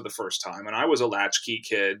kids for the first time. And I was a latchkey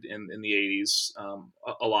kid in the 80s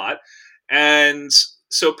a lot. And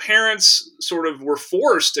so parents sort of were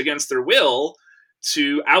forced against their will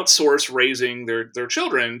to outsource raising their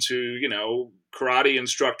children to, karate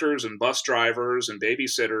instructors and bus drivers and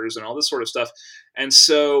babysitters and all this sort of stuff. And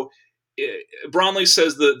so Bromley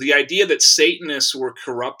says the idea that Satanists were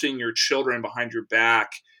corrupting your children behind your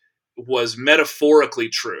back was metaphorically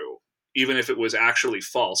true, even if it was actually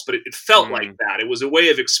false. But it felt like that. It was a way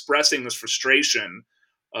of expressing this frustration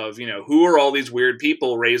of, who are all these weird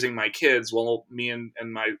people raising my kids while me and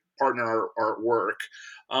my partner are at work.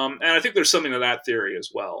 And I think there's something to that theory as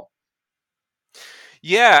well.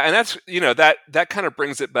 Yeah, and that's that kind of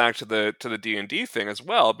brings it back to the D&D thing as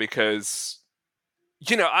well, because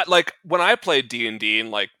when I played D&D in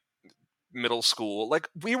like middle school, like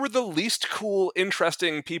we were the least cool,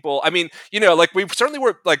 interesting people. I mean, we certainly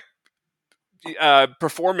were like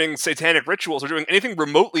performing satanic rituals or doing anything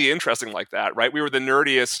remotely interesting like that, right? We were the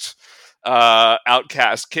nerdiest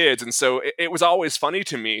outcast kids, and so it was always funny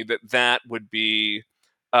to me that would be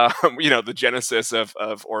the genesis of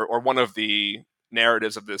or one of the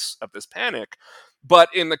narratives of this panic. But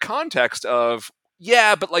in the context of,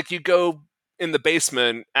 but like you go in the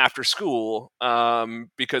basement after school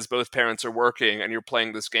because both parents are working and you're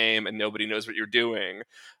playing this game and nobody knows what you're doing.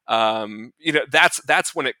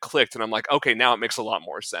 That's when it clicked, and I'm like, okay, now it makes a lot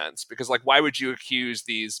more sense, because like, why would you accuse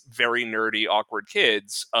these very nerdy, awkward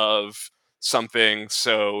kids of something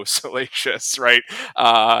so salacious, right?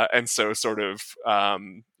 And so sort of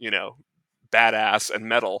badass and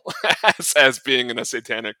metal as being in a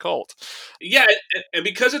satanic cult. Yeah, and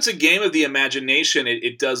because it's a game of the imagination,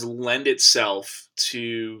 it does lend itself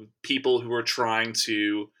to people who are trying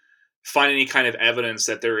to find any kind of evidence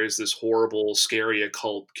that there is this horrible, scary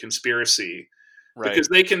occult conspiracy. Right. Because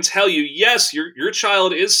they can tell you, yes, your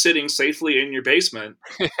child is sitting safely in your basement.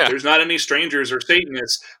 Yeah. There's not any strangers or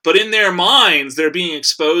Satanists, but in their minds, they're being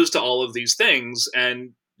exposed to all of these things,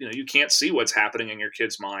 and you can't see what's happening in your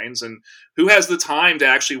kids' minds. And who has the time to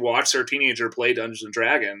actually watch their teenager play Dungeons and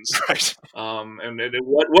Dragons? Right. And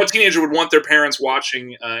what teenager would want their parents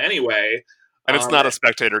watching anyway? And it's not a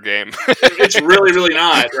spectator game. It's really, really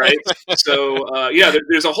not, right? So, yeah,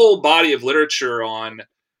 there's a whole body of literature on,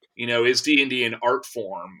 is D&D an art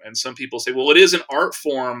form? And some people say, well, it is an art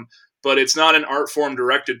form, but it's not an art form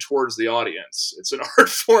directed towards the audience. It's an art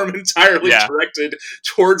form entirely directed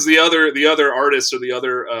towards the other artists or the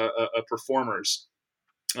other performers.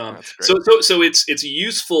 So it's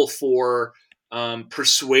useful for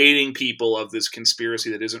persuading people of this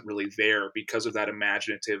conspiracy that isn't really there because of that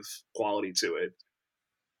imaginative quality to it.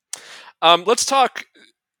 Let's talk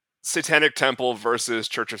Satanic Temple versus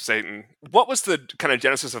Church of Satan. What was the kind of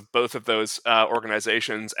genesis of both of those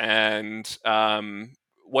organizations, and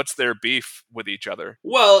what's their beef with each other?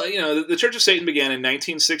 Well, the Church of Satan began in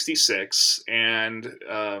 1966, and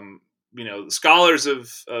the scholars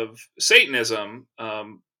of Satanism,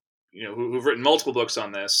 who've written multiple books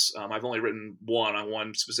on this, I've only written one on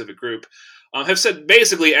one specific group, have said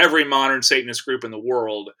basically every modern Satanist group in the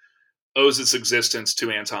world owes its existence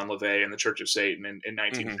to Anton LaVey and the Church of Satan in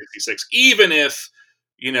 1966, even if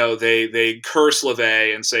they curse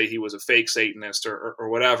LaVey and say he was a fake Satanist or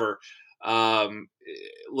whatever.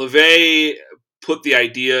 LaVey put the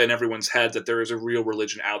idea in everyone's head that there is a real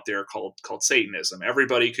religion out there called Satanism.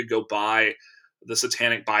 Everybody could go buy the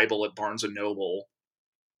Satanic Bible at Barnes and Noble,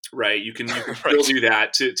 right? You can still do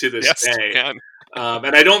that to this day.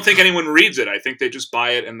 And I don't think anyone reads it. I think they just buy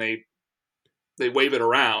it and they wave it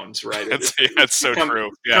around, right? That's so true.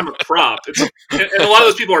 It's become a prop. And a lot of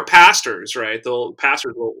those people are pastors, right?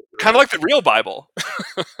 Pastors will kind of like the real Bible.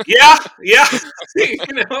 yeah.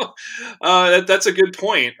 That's a good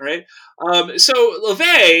point, right? So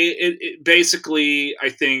LaVey, it basically, I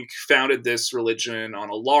think, founded this religion on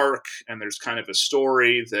a lark, and there's kind of a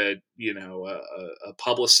story that a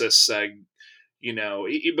publicist said.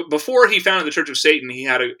 Before he founded the Church of Satan, he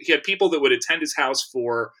had people that would attend his house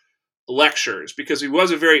for lectures because he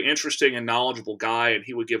was a very interesting and knowledgeable guy, and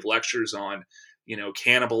he would give lectures on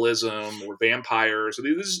cannibalism or vampires. So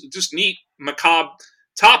these just neat macabre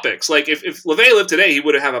topics. Like if LaVey lived today, he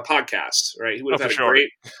would have a podcast, right? He would have had a great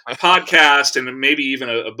podcast, and maybe even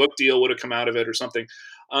a book deal would have come out of it or something.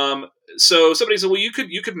 So somebody said, well, you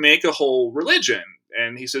could make a whole religion.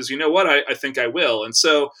 And he says, you know what? I think I will. And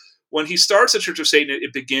so when he starts the Church of Satan,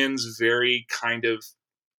 it begins very kind of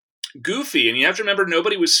goofy, and you have to remember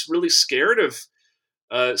nobody was really scared of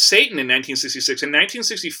Satan in 1966. In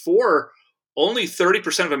 1964, only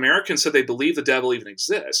 30% of Americans said they believe the devil even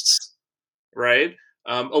exists, right?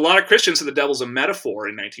 A lot of Christians said the devil's a metaphor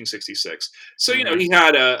in 1966. So, he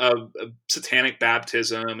had a satanic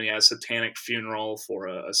baptism, and he had a satanic funeral for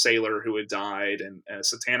a sailor who had died, and a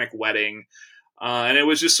satanic wedding. And it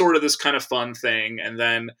was just sort of this kind of fun thing. And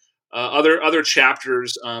then other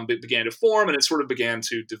chapters began to form, and it sort of began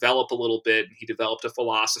to develop a little bit. He developed a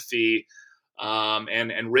philosophy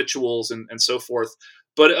and rituals and so forth.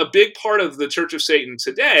 But a big part of the Church of Satan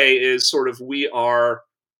today is sort of we are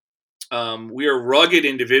rugged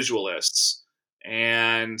individualists,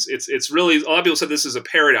 and it's really, a lot of people said this is a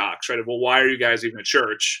paradox, right? Of, well, why are you guys even a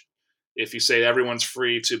church if you say everyone's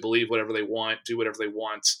free to believe whatever they want, do whatever they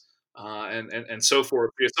want, and so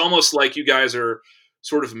forth? It's almost like you guys are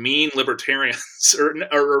sort of mean libertarians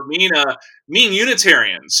or mean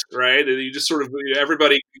Unitarians, right? You just sort of,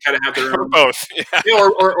 everybody kind of have their own, or both,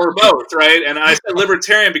 or both, right? And I said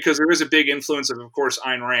libertarian because there is a big influence of course,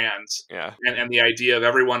 Ayn Rand, and the idea of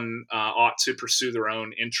everyone ought to pursue their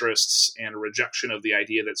own interests, and a rejection of the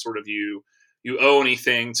idea that sort of you owe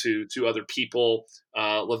anything to other people.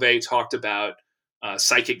 LaVey talked about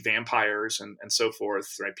psychic vampires and so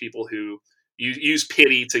forth, right? People who use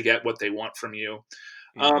pity to get what they want from you.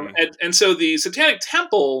 And so the Satanic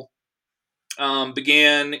Temple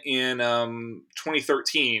began in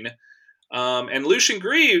 2013, and Lucien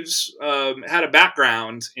Greaves had a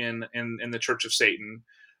background in the Church of Satan,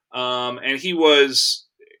 and he was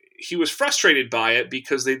frustrated by it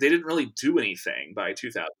because they didn't really do anything by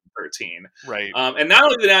 2013. Right. And not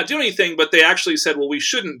only did they not do anything, but they actually said, well, we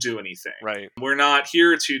shouldn't do anything. Right. We're not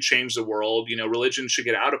here to change the world. Religion should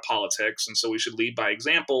get out of politics, and so we should lead by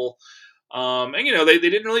example. And they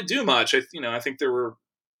didn't really do much. I think there were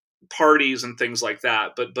parties and things like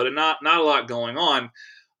that, but not a lot going on.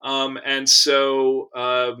 And so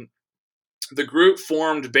the group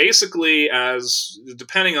formed basically as,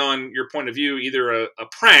 depending on your point of view, either a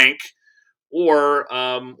prank or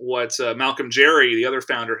what Malcolm Jerry, the other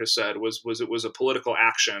founder, has said was it was a political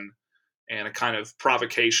action and a kind of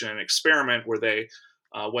provocation and experiment where they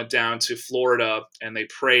went down to Florida and they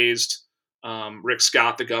praised Rick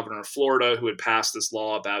Scott, the governor of Florida, who had passed this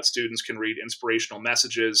law about students can read inspirational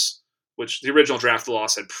messages, which the original draft of the law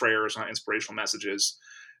said prayers, not inspirational messages.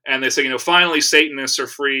 And they say, finally, Satanists are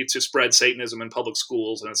free to spread Satanism in public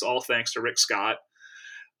schools, and it's all thanks to Rick Scott.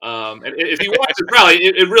 And if you watch it, probably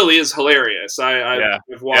it really is hilarious.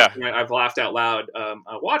 I've laughed out loud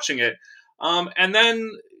watching it. And then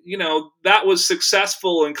that was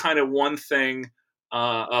successful, and kind of one thing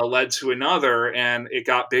led to another, and it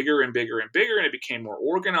got bigger and bigger and bigger, and it became more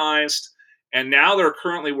organized. And now they're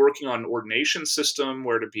currently working on an ordination system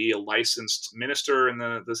where to be a licensed minister in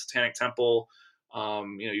the Satanic Temple.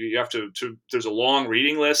 You have to. There's a long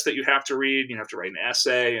reading list that you have to read. You have to write an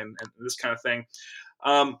essay and this kind of thing.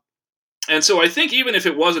 And so I think even if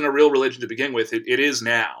it wasn't a real religion to begin with, it is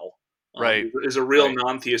now. Right. It is a real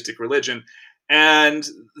non-theistic religion. And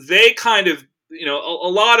they kind of, a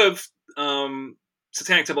lot of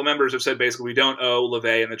Satanic Temple members have said basically, we don't owe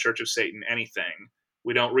LaVey and the Church of Satan anything.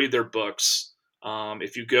 We don't read their books.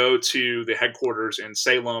 If you go to the headquarters in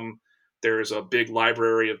Salem, there's a big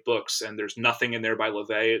library of books, and there's nothing in there by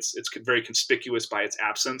LaVey. It's very conspicuous by its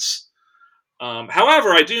absence.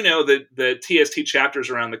 However, I do know that the TST chapters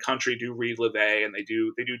around the country do read LaVey, and they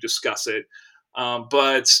do discuss it.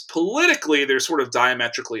 But politically, they're sort of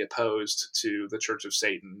diametrically opposed to the Church of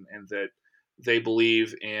Satan, and that they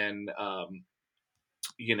believe in,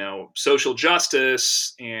 social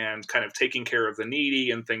justice and kind of taking care of the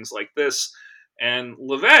needy and things like this. And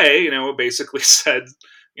LaVey, basically said,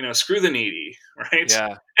 screw the needy, right?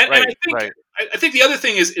 Yeah. And I think the other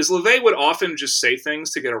thing is LaVey would often just say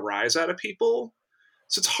things to get a rise out of people.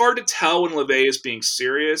 So it's hard to tell when LaVey is being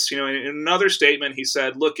serious. In another statement, he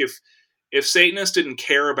said, look, if Satanists didn't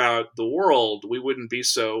care about the world, we wouldn't be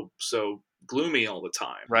so gloomy all the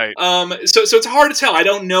time. Right. So it's hard to tell. I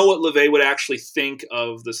don't know what LaVey would actually think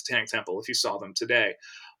of the Satanic Temple if he saw them today.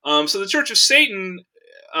 So the Church of Satan,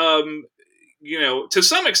 to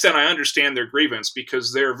some extent, I understand their grievance,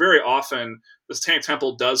 because they're very often, the Satanic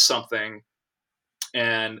Temple does something,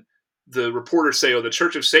 and the reporters say, "Oh, the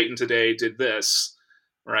Church of Satan today did this,"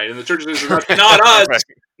 right? And the Church of Satan is not us. Right.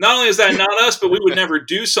 Not only is that not us, but we would never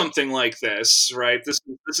do something like this, right? This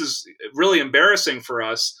is really embarrassing for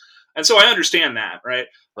us, and so I understand that, right?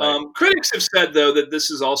 Right. Critics have said, though, that this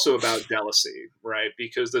is also about jealousy, right?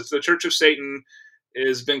 Because the Church of Satan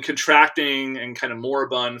has been contracting and kind of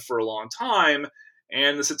moribund for a long time,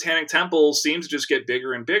 and the Satanic Temple seems to just get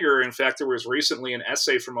bigger and bigger. In fact, there was recently an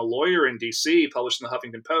essay from a lawyer in D.C. published in the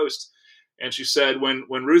Huffington Post, and she said, when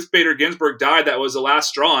Ruth Bader Ginsburg died, that was the last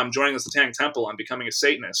straw. I'm joining the Satanic Temple. I'm becoming a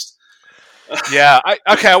Satanist. Yeah. I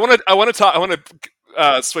want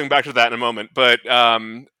to swing back to that in a moment, but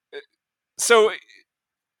so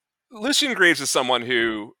Lucien Greaves is someone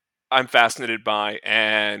who I'm fascinated by,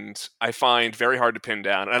 and I find very hard to pin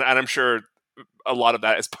down, and I'm sure a lot of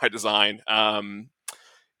that is by design. In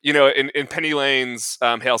Penny Lane's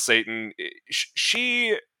Hail Satan,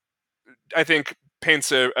 she, I think,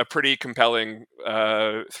 paints a pretty compelling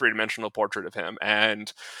three-dimensional portrait of him,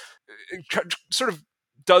 and sort of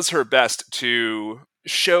does her best to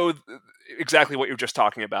show exactly what you're just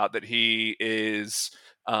talking about, that he is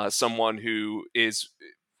someone who is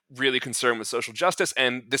really concerned with social justice,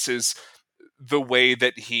 and this is the way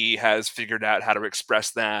that he has figured out how to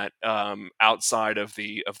express that outside of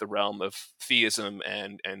the realm of theism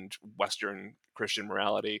and Western Christian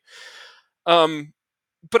morality. But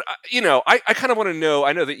I kind of want to know.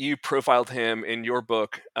 I know that you profiled him in your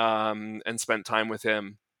book and spent time with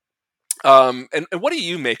him. And what do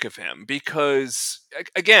you make of him? Because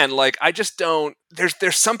again, like, I just don't.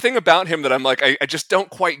 There's something about him that I'm like, I just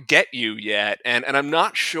don't quite get you yet, and I'm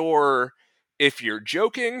not sure if you're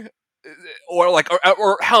joking, or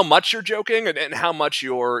or how much you're joking, and how much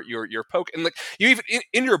you're poking. And like, you even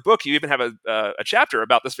in your book, you even have a chapter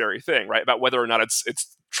about this very thing, right? About whether or not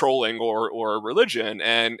it's trolling or religion,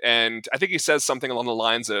 and I think he says something along the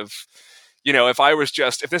lines of,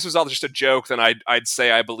 if this was all just a joke, then I'd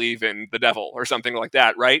say I believe in the devil or something like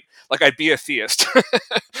that, right? Like, I'd be a theist.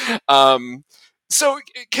 So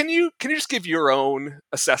can you just give your own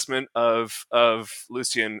assessment of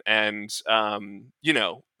Lucien, and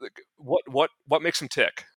what makes him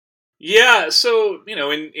tick? Yeah, so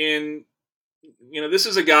in this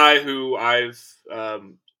is a guy who I've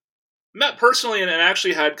met personally and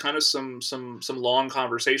actually had kind of some long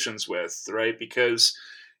conversations with, right? Because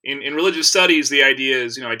in religious studies, the idea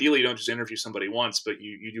is, ideally you don't just interview somebody once, but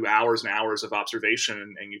you do hours and hours of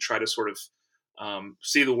observation, and you try to sort of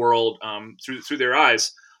see the world through their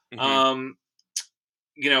eyes. Mm-hmm.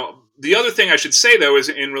 The other thing I should say, though, is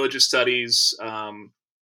in religious studies,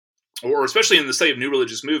 or especially in the study of new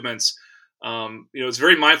religious movements, it's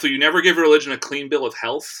very mindful. You never give religion a clean bill of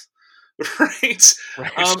health, right?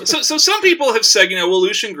 Right. So some people have said, well,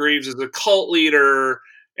 Lucian Greaves is a cult leader,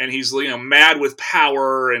 and he's mad with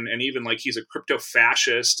power, and even like he's a crypto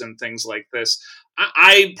fascist and things like this.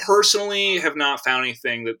 I personally have not found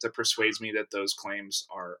anything that persuades me that those claims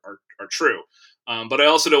are true. But I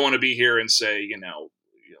also don't want to be here and say,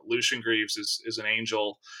 Lucian Greaves is an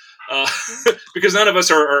angel, because none of us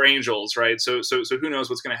are angels, right? So who knows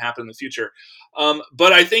what's going to happen in the future?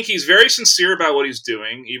 But I think he's very sincere about what he's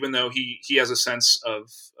doing, even though he has a sense of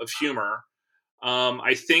humor.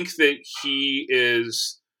 I think that he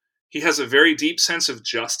has a very deep sense of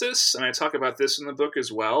justice, and I talk about this in the book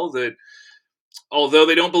as well. That although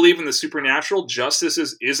they don't believe in the supernatural, justice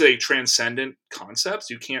is a transcendent concept.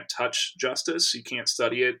 You can't touch justice. You can't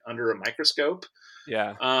study it under a microscope.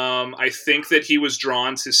 Yeah. I think that he was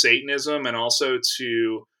drawn to Satanism and also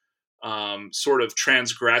to sort of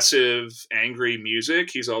transgressive, angry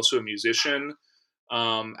music. He's also a musician,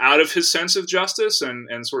 out of his sense of justice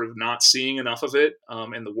and sort of not seeing enough of it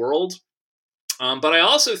in the world. But I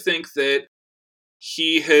also think that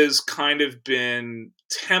he has kind of been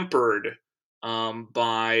tempered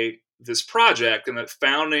by this project, and that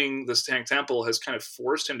founding the Satanic Temple has kind of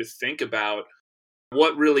forced him to think about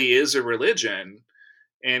what really is a religion.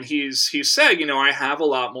 And he's said, I have a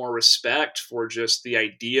lot more respect for just the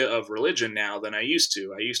idea of religion now than I used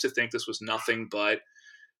to. I used to think this was nothing but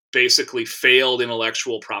basically failed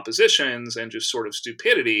intellectual propositions and just sort of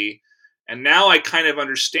stupidity. And now I kind of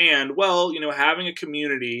understand, well, having a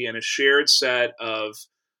community and a shared set of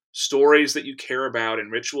stories that you care about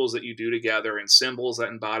and rituals that you do together and symbols that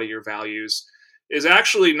embody your values is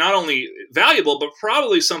actually not only valuable, but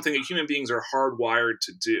probably something that human beings are hardwired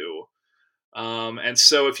to do. And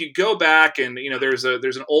so if you go back and, there's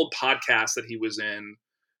an old podcast that he was in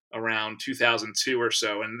around 2002 or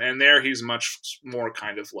so. And there he's much more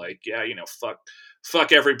kind of like, yeah,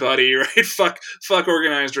 fuck everybody, right? Fuck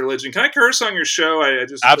organized religion. Can I curse on your show? I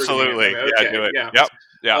just Absolutely. Okay, Yeah, do it. yeah. Yep.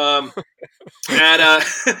 Yeah. And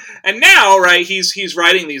and now, right, he's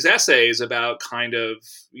writing these essays about kind of,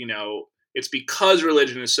 it's because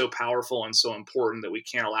religion is so powerful and so important that we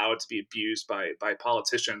can't allow it to be abused by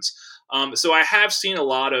politicians. So I have seen a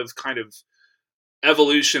lot of kind of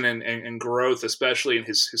evolution and growth, especially in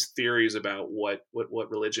his theories about what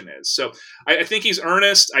religion is. So I think he's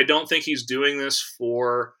earnest. I don't think he's doing this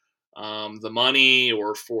for the money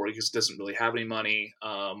or for, because he doesn't really have any money,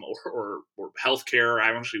 or healthcare.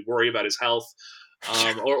 I actually worry about his health,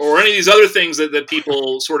 or any of these other things that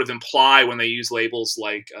people sort of imply when they use labels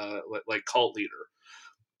like cult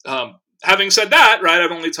leader. Having said that, right,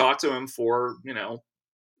 I've only talked to him for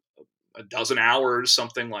a dozen hours,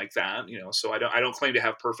 something like that. So I don't claim to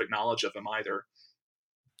have perfect knowledge of him either.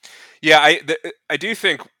 Yeah, I do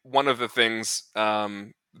think one of the things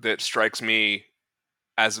that strikes me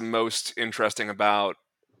as most interesting about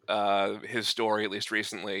his story, at least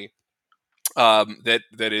recently, that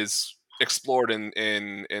is explored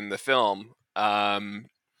in the film,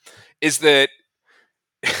 is that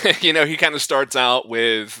he kind of starts out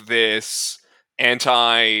with this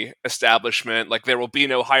anti-establishment, like there will be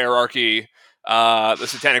no hierarchy. The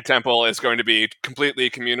Satanic Temple is going to be completely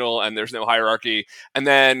communal, and there's no hierarchy. And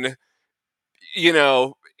then,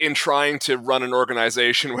 in trying to run an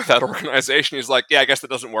organization with that organization, he's like, yeah, I guess that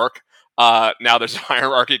doesn't work. Now there's a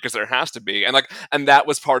hierarchy because there has to be, and that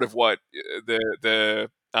was part of what the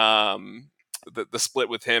split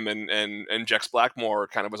with him and Jex Blackmore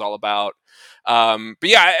kind of was all about. But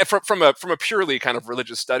yeah, from a purely kind of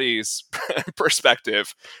religious studies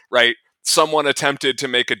perspective, right? Someone attempted to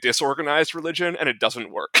make a disorganized religion, and it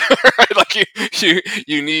doesn't work. Right? Like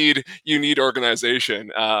you need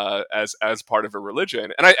organization as part of a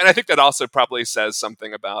religion, and I think that also probably says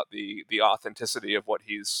something about the authenticity of what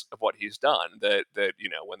he's done. That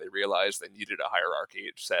when they realized they needed a hierarchy,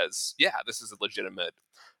 it says, yeah, this is a legitimate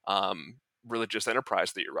religious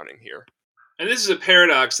enterprise that you're running here. And this is a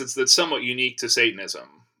paradox that's somewhat unique to Satanism,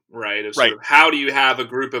 right? Of sort Right. of how do you have a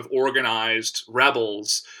group of organized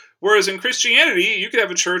rebels? Whereas in Christianity, you could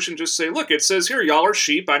have a church and just say, look, it says here, y'all are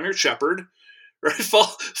sheep, I'm your shepherd, right?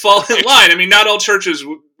 Fall in line. I mean, not all churches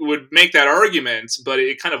would make that argument, but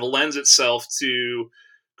it kind of lends itself to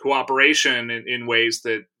cooperation in ways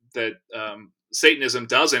that Satanism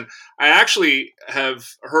doesn't. I actually have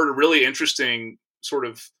heard a really interesting sort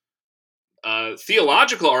of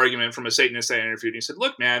theological argument from a Satanist I interviewed. He said,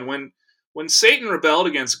 "Look, man, when Satan rebelled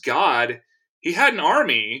against God, he had an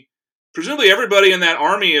army. Presumably everybody in that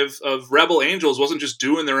army of rebel angels wasn't just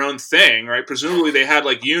doing their own thing, right? Presumably they had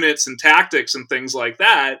like units and tactics and things like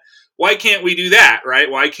that. Why can't we do that, right?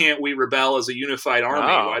 Why can't we rebel as a unified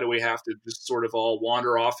army? Oh. Why do we have to just sort of all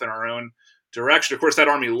wander off in our own direction?" Of course, that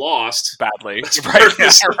army lost badly. That's part of the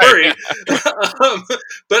story.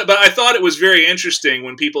 But I thought it was very interesting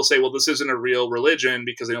when people say, well, this isn't a real religion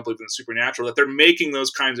because they don't believe in the supernatural, that they're making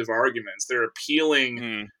those kinds of arguments. They're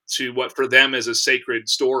appealing to what for them is a sacred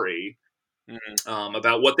story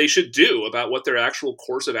about what they should do, about what their actual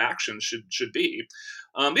course of action should be.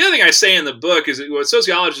 The other thing I say in the book is that what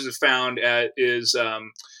sociologists have found is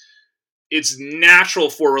it's natural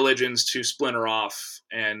for religions to splinter off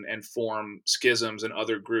and form schisms and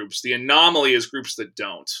other groups. The anomaly is groups that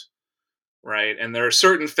don't, right? And there are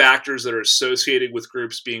certain factors that are associated with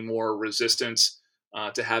groups being more resistant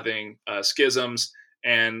to having schisms,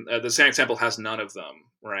 and the Satanic Temple has none of them,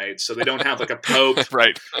 right? So they don't have like a pope.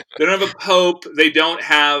 Right. They don't have a pope. They don't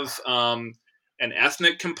have an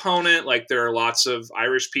ethnic component. Like there are lots of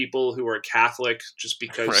Irish people who are Catholic just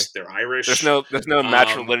because they're Irish. There's no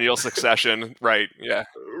matrilineal succession. Right. Yeah.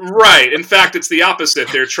 Right. In fact, it's the opposite.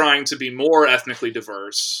 They're trying to be more ethnically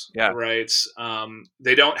diverse. Yeah. Right.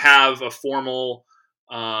 They don't have a formal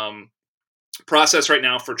process right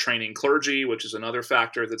now for training clergy, which is another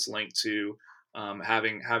factor that's linked to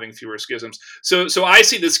having fewer schisms. So I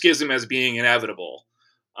see the schism as being inevitable.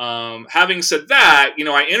 Having said that,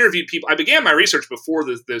 I interviewed people. I began my research before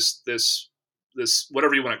this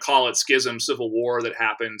whatever you want to call it, schism, civil war that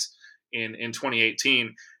happened in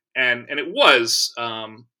 2018, and it was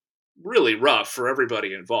really rough for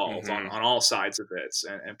everybody involved on all sides of it,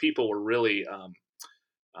 and people were really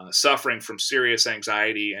suffering from serious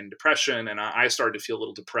anxiety and depression, and I started to feel a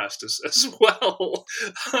little depressed as well.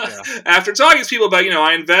 After talking to people about,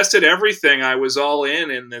 I invested everything, I was all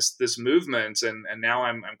in this movement, and now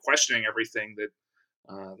I'm questioning everything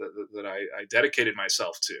that I dedicated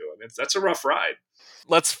myself to. I mean, that's a rough ride.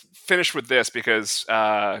 Let's finish with this because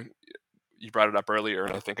you brought it up earlier,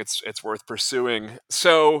 and I think it's worth pursuing.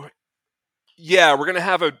 So, yeah, we're gonna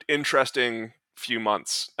have an interesting few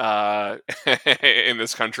months in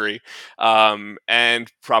this country,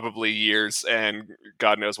 and probably years, and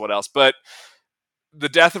God knows what else. But the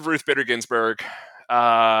death of Ruth Bader Ginsburg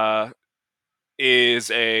is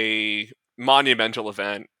a monumental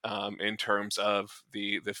event in terms of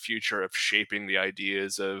the future of shaping the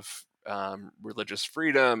ideas of religious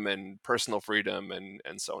freedom and personal freedom and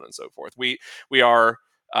so on and so forth. We are,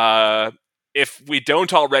 if we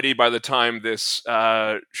don't already by the time this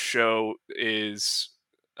show is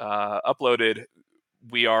uploaded,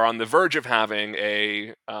 we are on the verge of having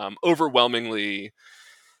a overwhelmingly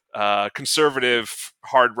conservative,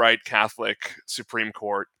 hard-right Catholic Supreme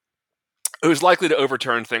Court who's likely to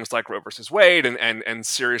overturn things like Roe versus Wade and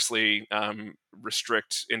seriously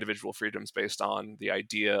restrict individual freedoms based on the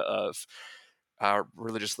idea of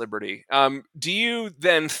religious liberty. Do you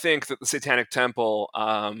then think that the Satanic Temple,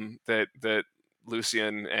 that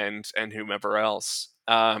Lucian and whomever else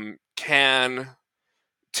can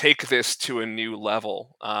take this to a new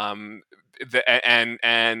level, and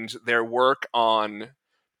their work on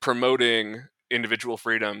promoting individual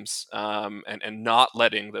freedoms and not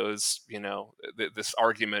letting those, this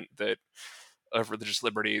argument that of religious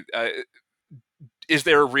liberty, is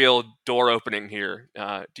there a real door opening here,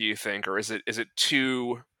 do you think, or is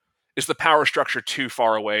the power structure too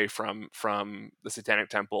far away from the Satanic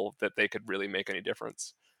Temple that they could really make any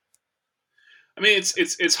difference? I mean,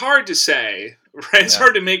 it's hard to say, right? It's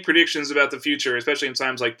hard to make predictions about the future, especially in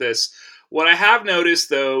times like this. What I have noticed,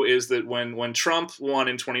 though, is that when Trump won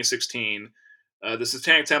in 2016, the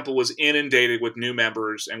Satanic Temple was inundated with new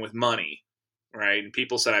members and with money, right? And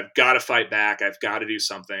people said, I've got to fight back. I've got to do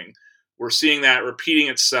something. We're seeing that repeating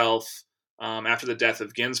itself after the death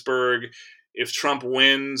of Ginsburg. If Trump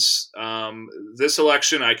wins this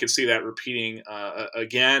election, I could see that repeating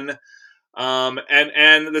again.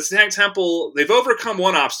 And the Satanic Temple, they've overcome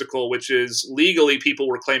one obstacle, which is legally people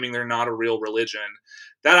were claiming they're not a real religion.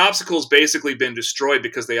 That obstacle has basically been destroyed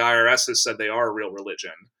because the IRS has said they are a real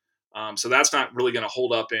religion. So that's not really going to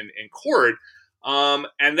hold up in court.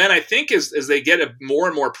 And then I think as they get more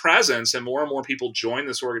and more presence and more people join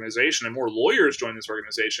this organization and more lawyers join this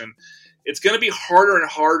organization, it's going to be harder and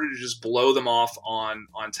harder to just blow them off on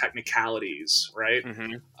technicalities, right?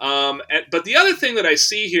 But the other thing that I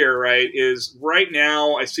see here, right, is right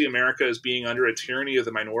now I see America as being under a tyranny of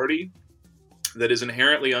the minority that is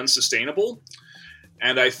inherently unsustainable.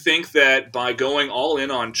 And I think that by going all in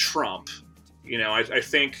on Trump, I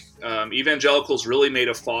think evangelicals really made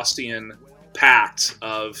a Faustian pact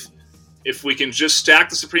of, if we can just stack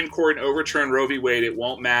the Supreme Court and overturn Roe v. Wade, it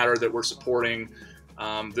won't matter that we're supporting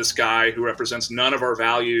this guy who represents none of our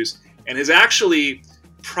values and is actually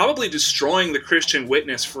probably destroying the Christian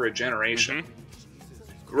witness for a generation.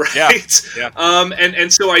 Right? Yeah.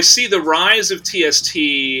 And so I see the rise of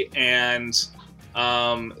TST and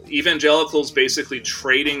evangelicals basically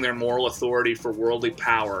trading their moral authority for worldly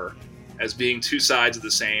power as being two sides of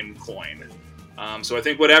the same coin. So I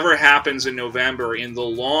think whatever happens in November, in the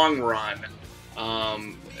long run,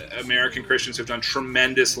 American Christians have done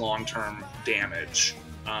tremendous long-term damage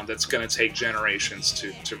that's going to take generations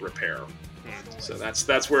to repair. So that's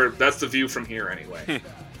the view from here anyway.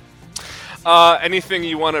 Anything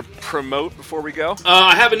you want to promote before we go?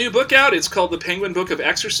 I have a new book out. It's called The Penguin Book of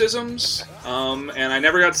Exorcisms. And I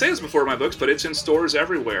never got to say this before in my books, but it's in stores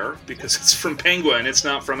everywhere because it's from Penguin. It's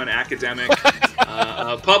not from an academic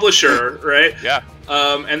publisher, right? Yeah.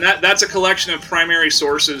 And that's a collection of primary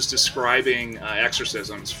sources describing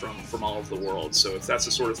exorcisms from all over the world. So if that's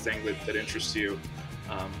the sort of thing that interests you,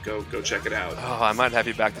 go check it out. Oh, I might have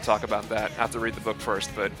you back to talk about that. I have to read the book first,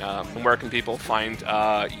 but where can people find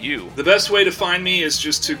you? The best way to find me is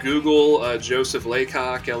just to Google Joseph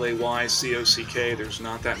Laycock, Laycock. There's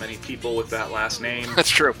not that many people with that last name. That's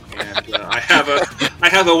true. And I have a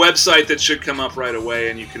website that should come up right away,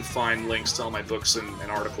 and you can find links to all my books and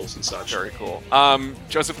articles and such. Very cool.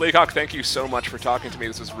 Joseph Laycock, thank you so much for talking to me.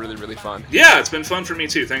 This was really, really fun. Yeah, it's been fun for me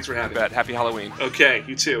too. Thanks for having me. Happy Halloween. Okay,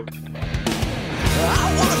 you too.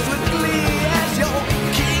 I wanna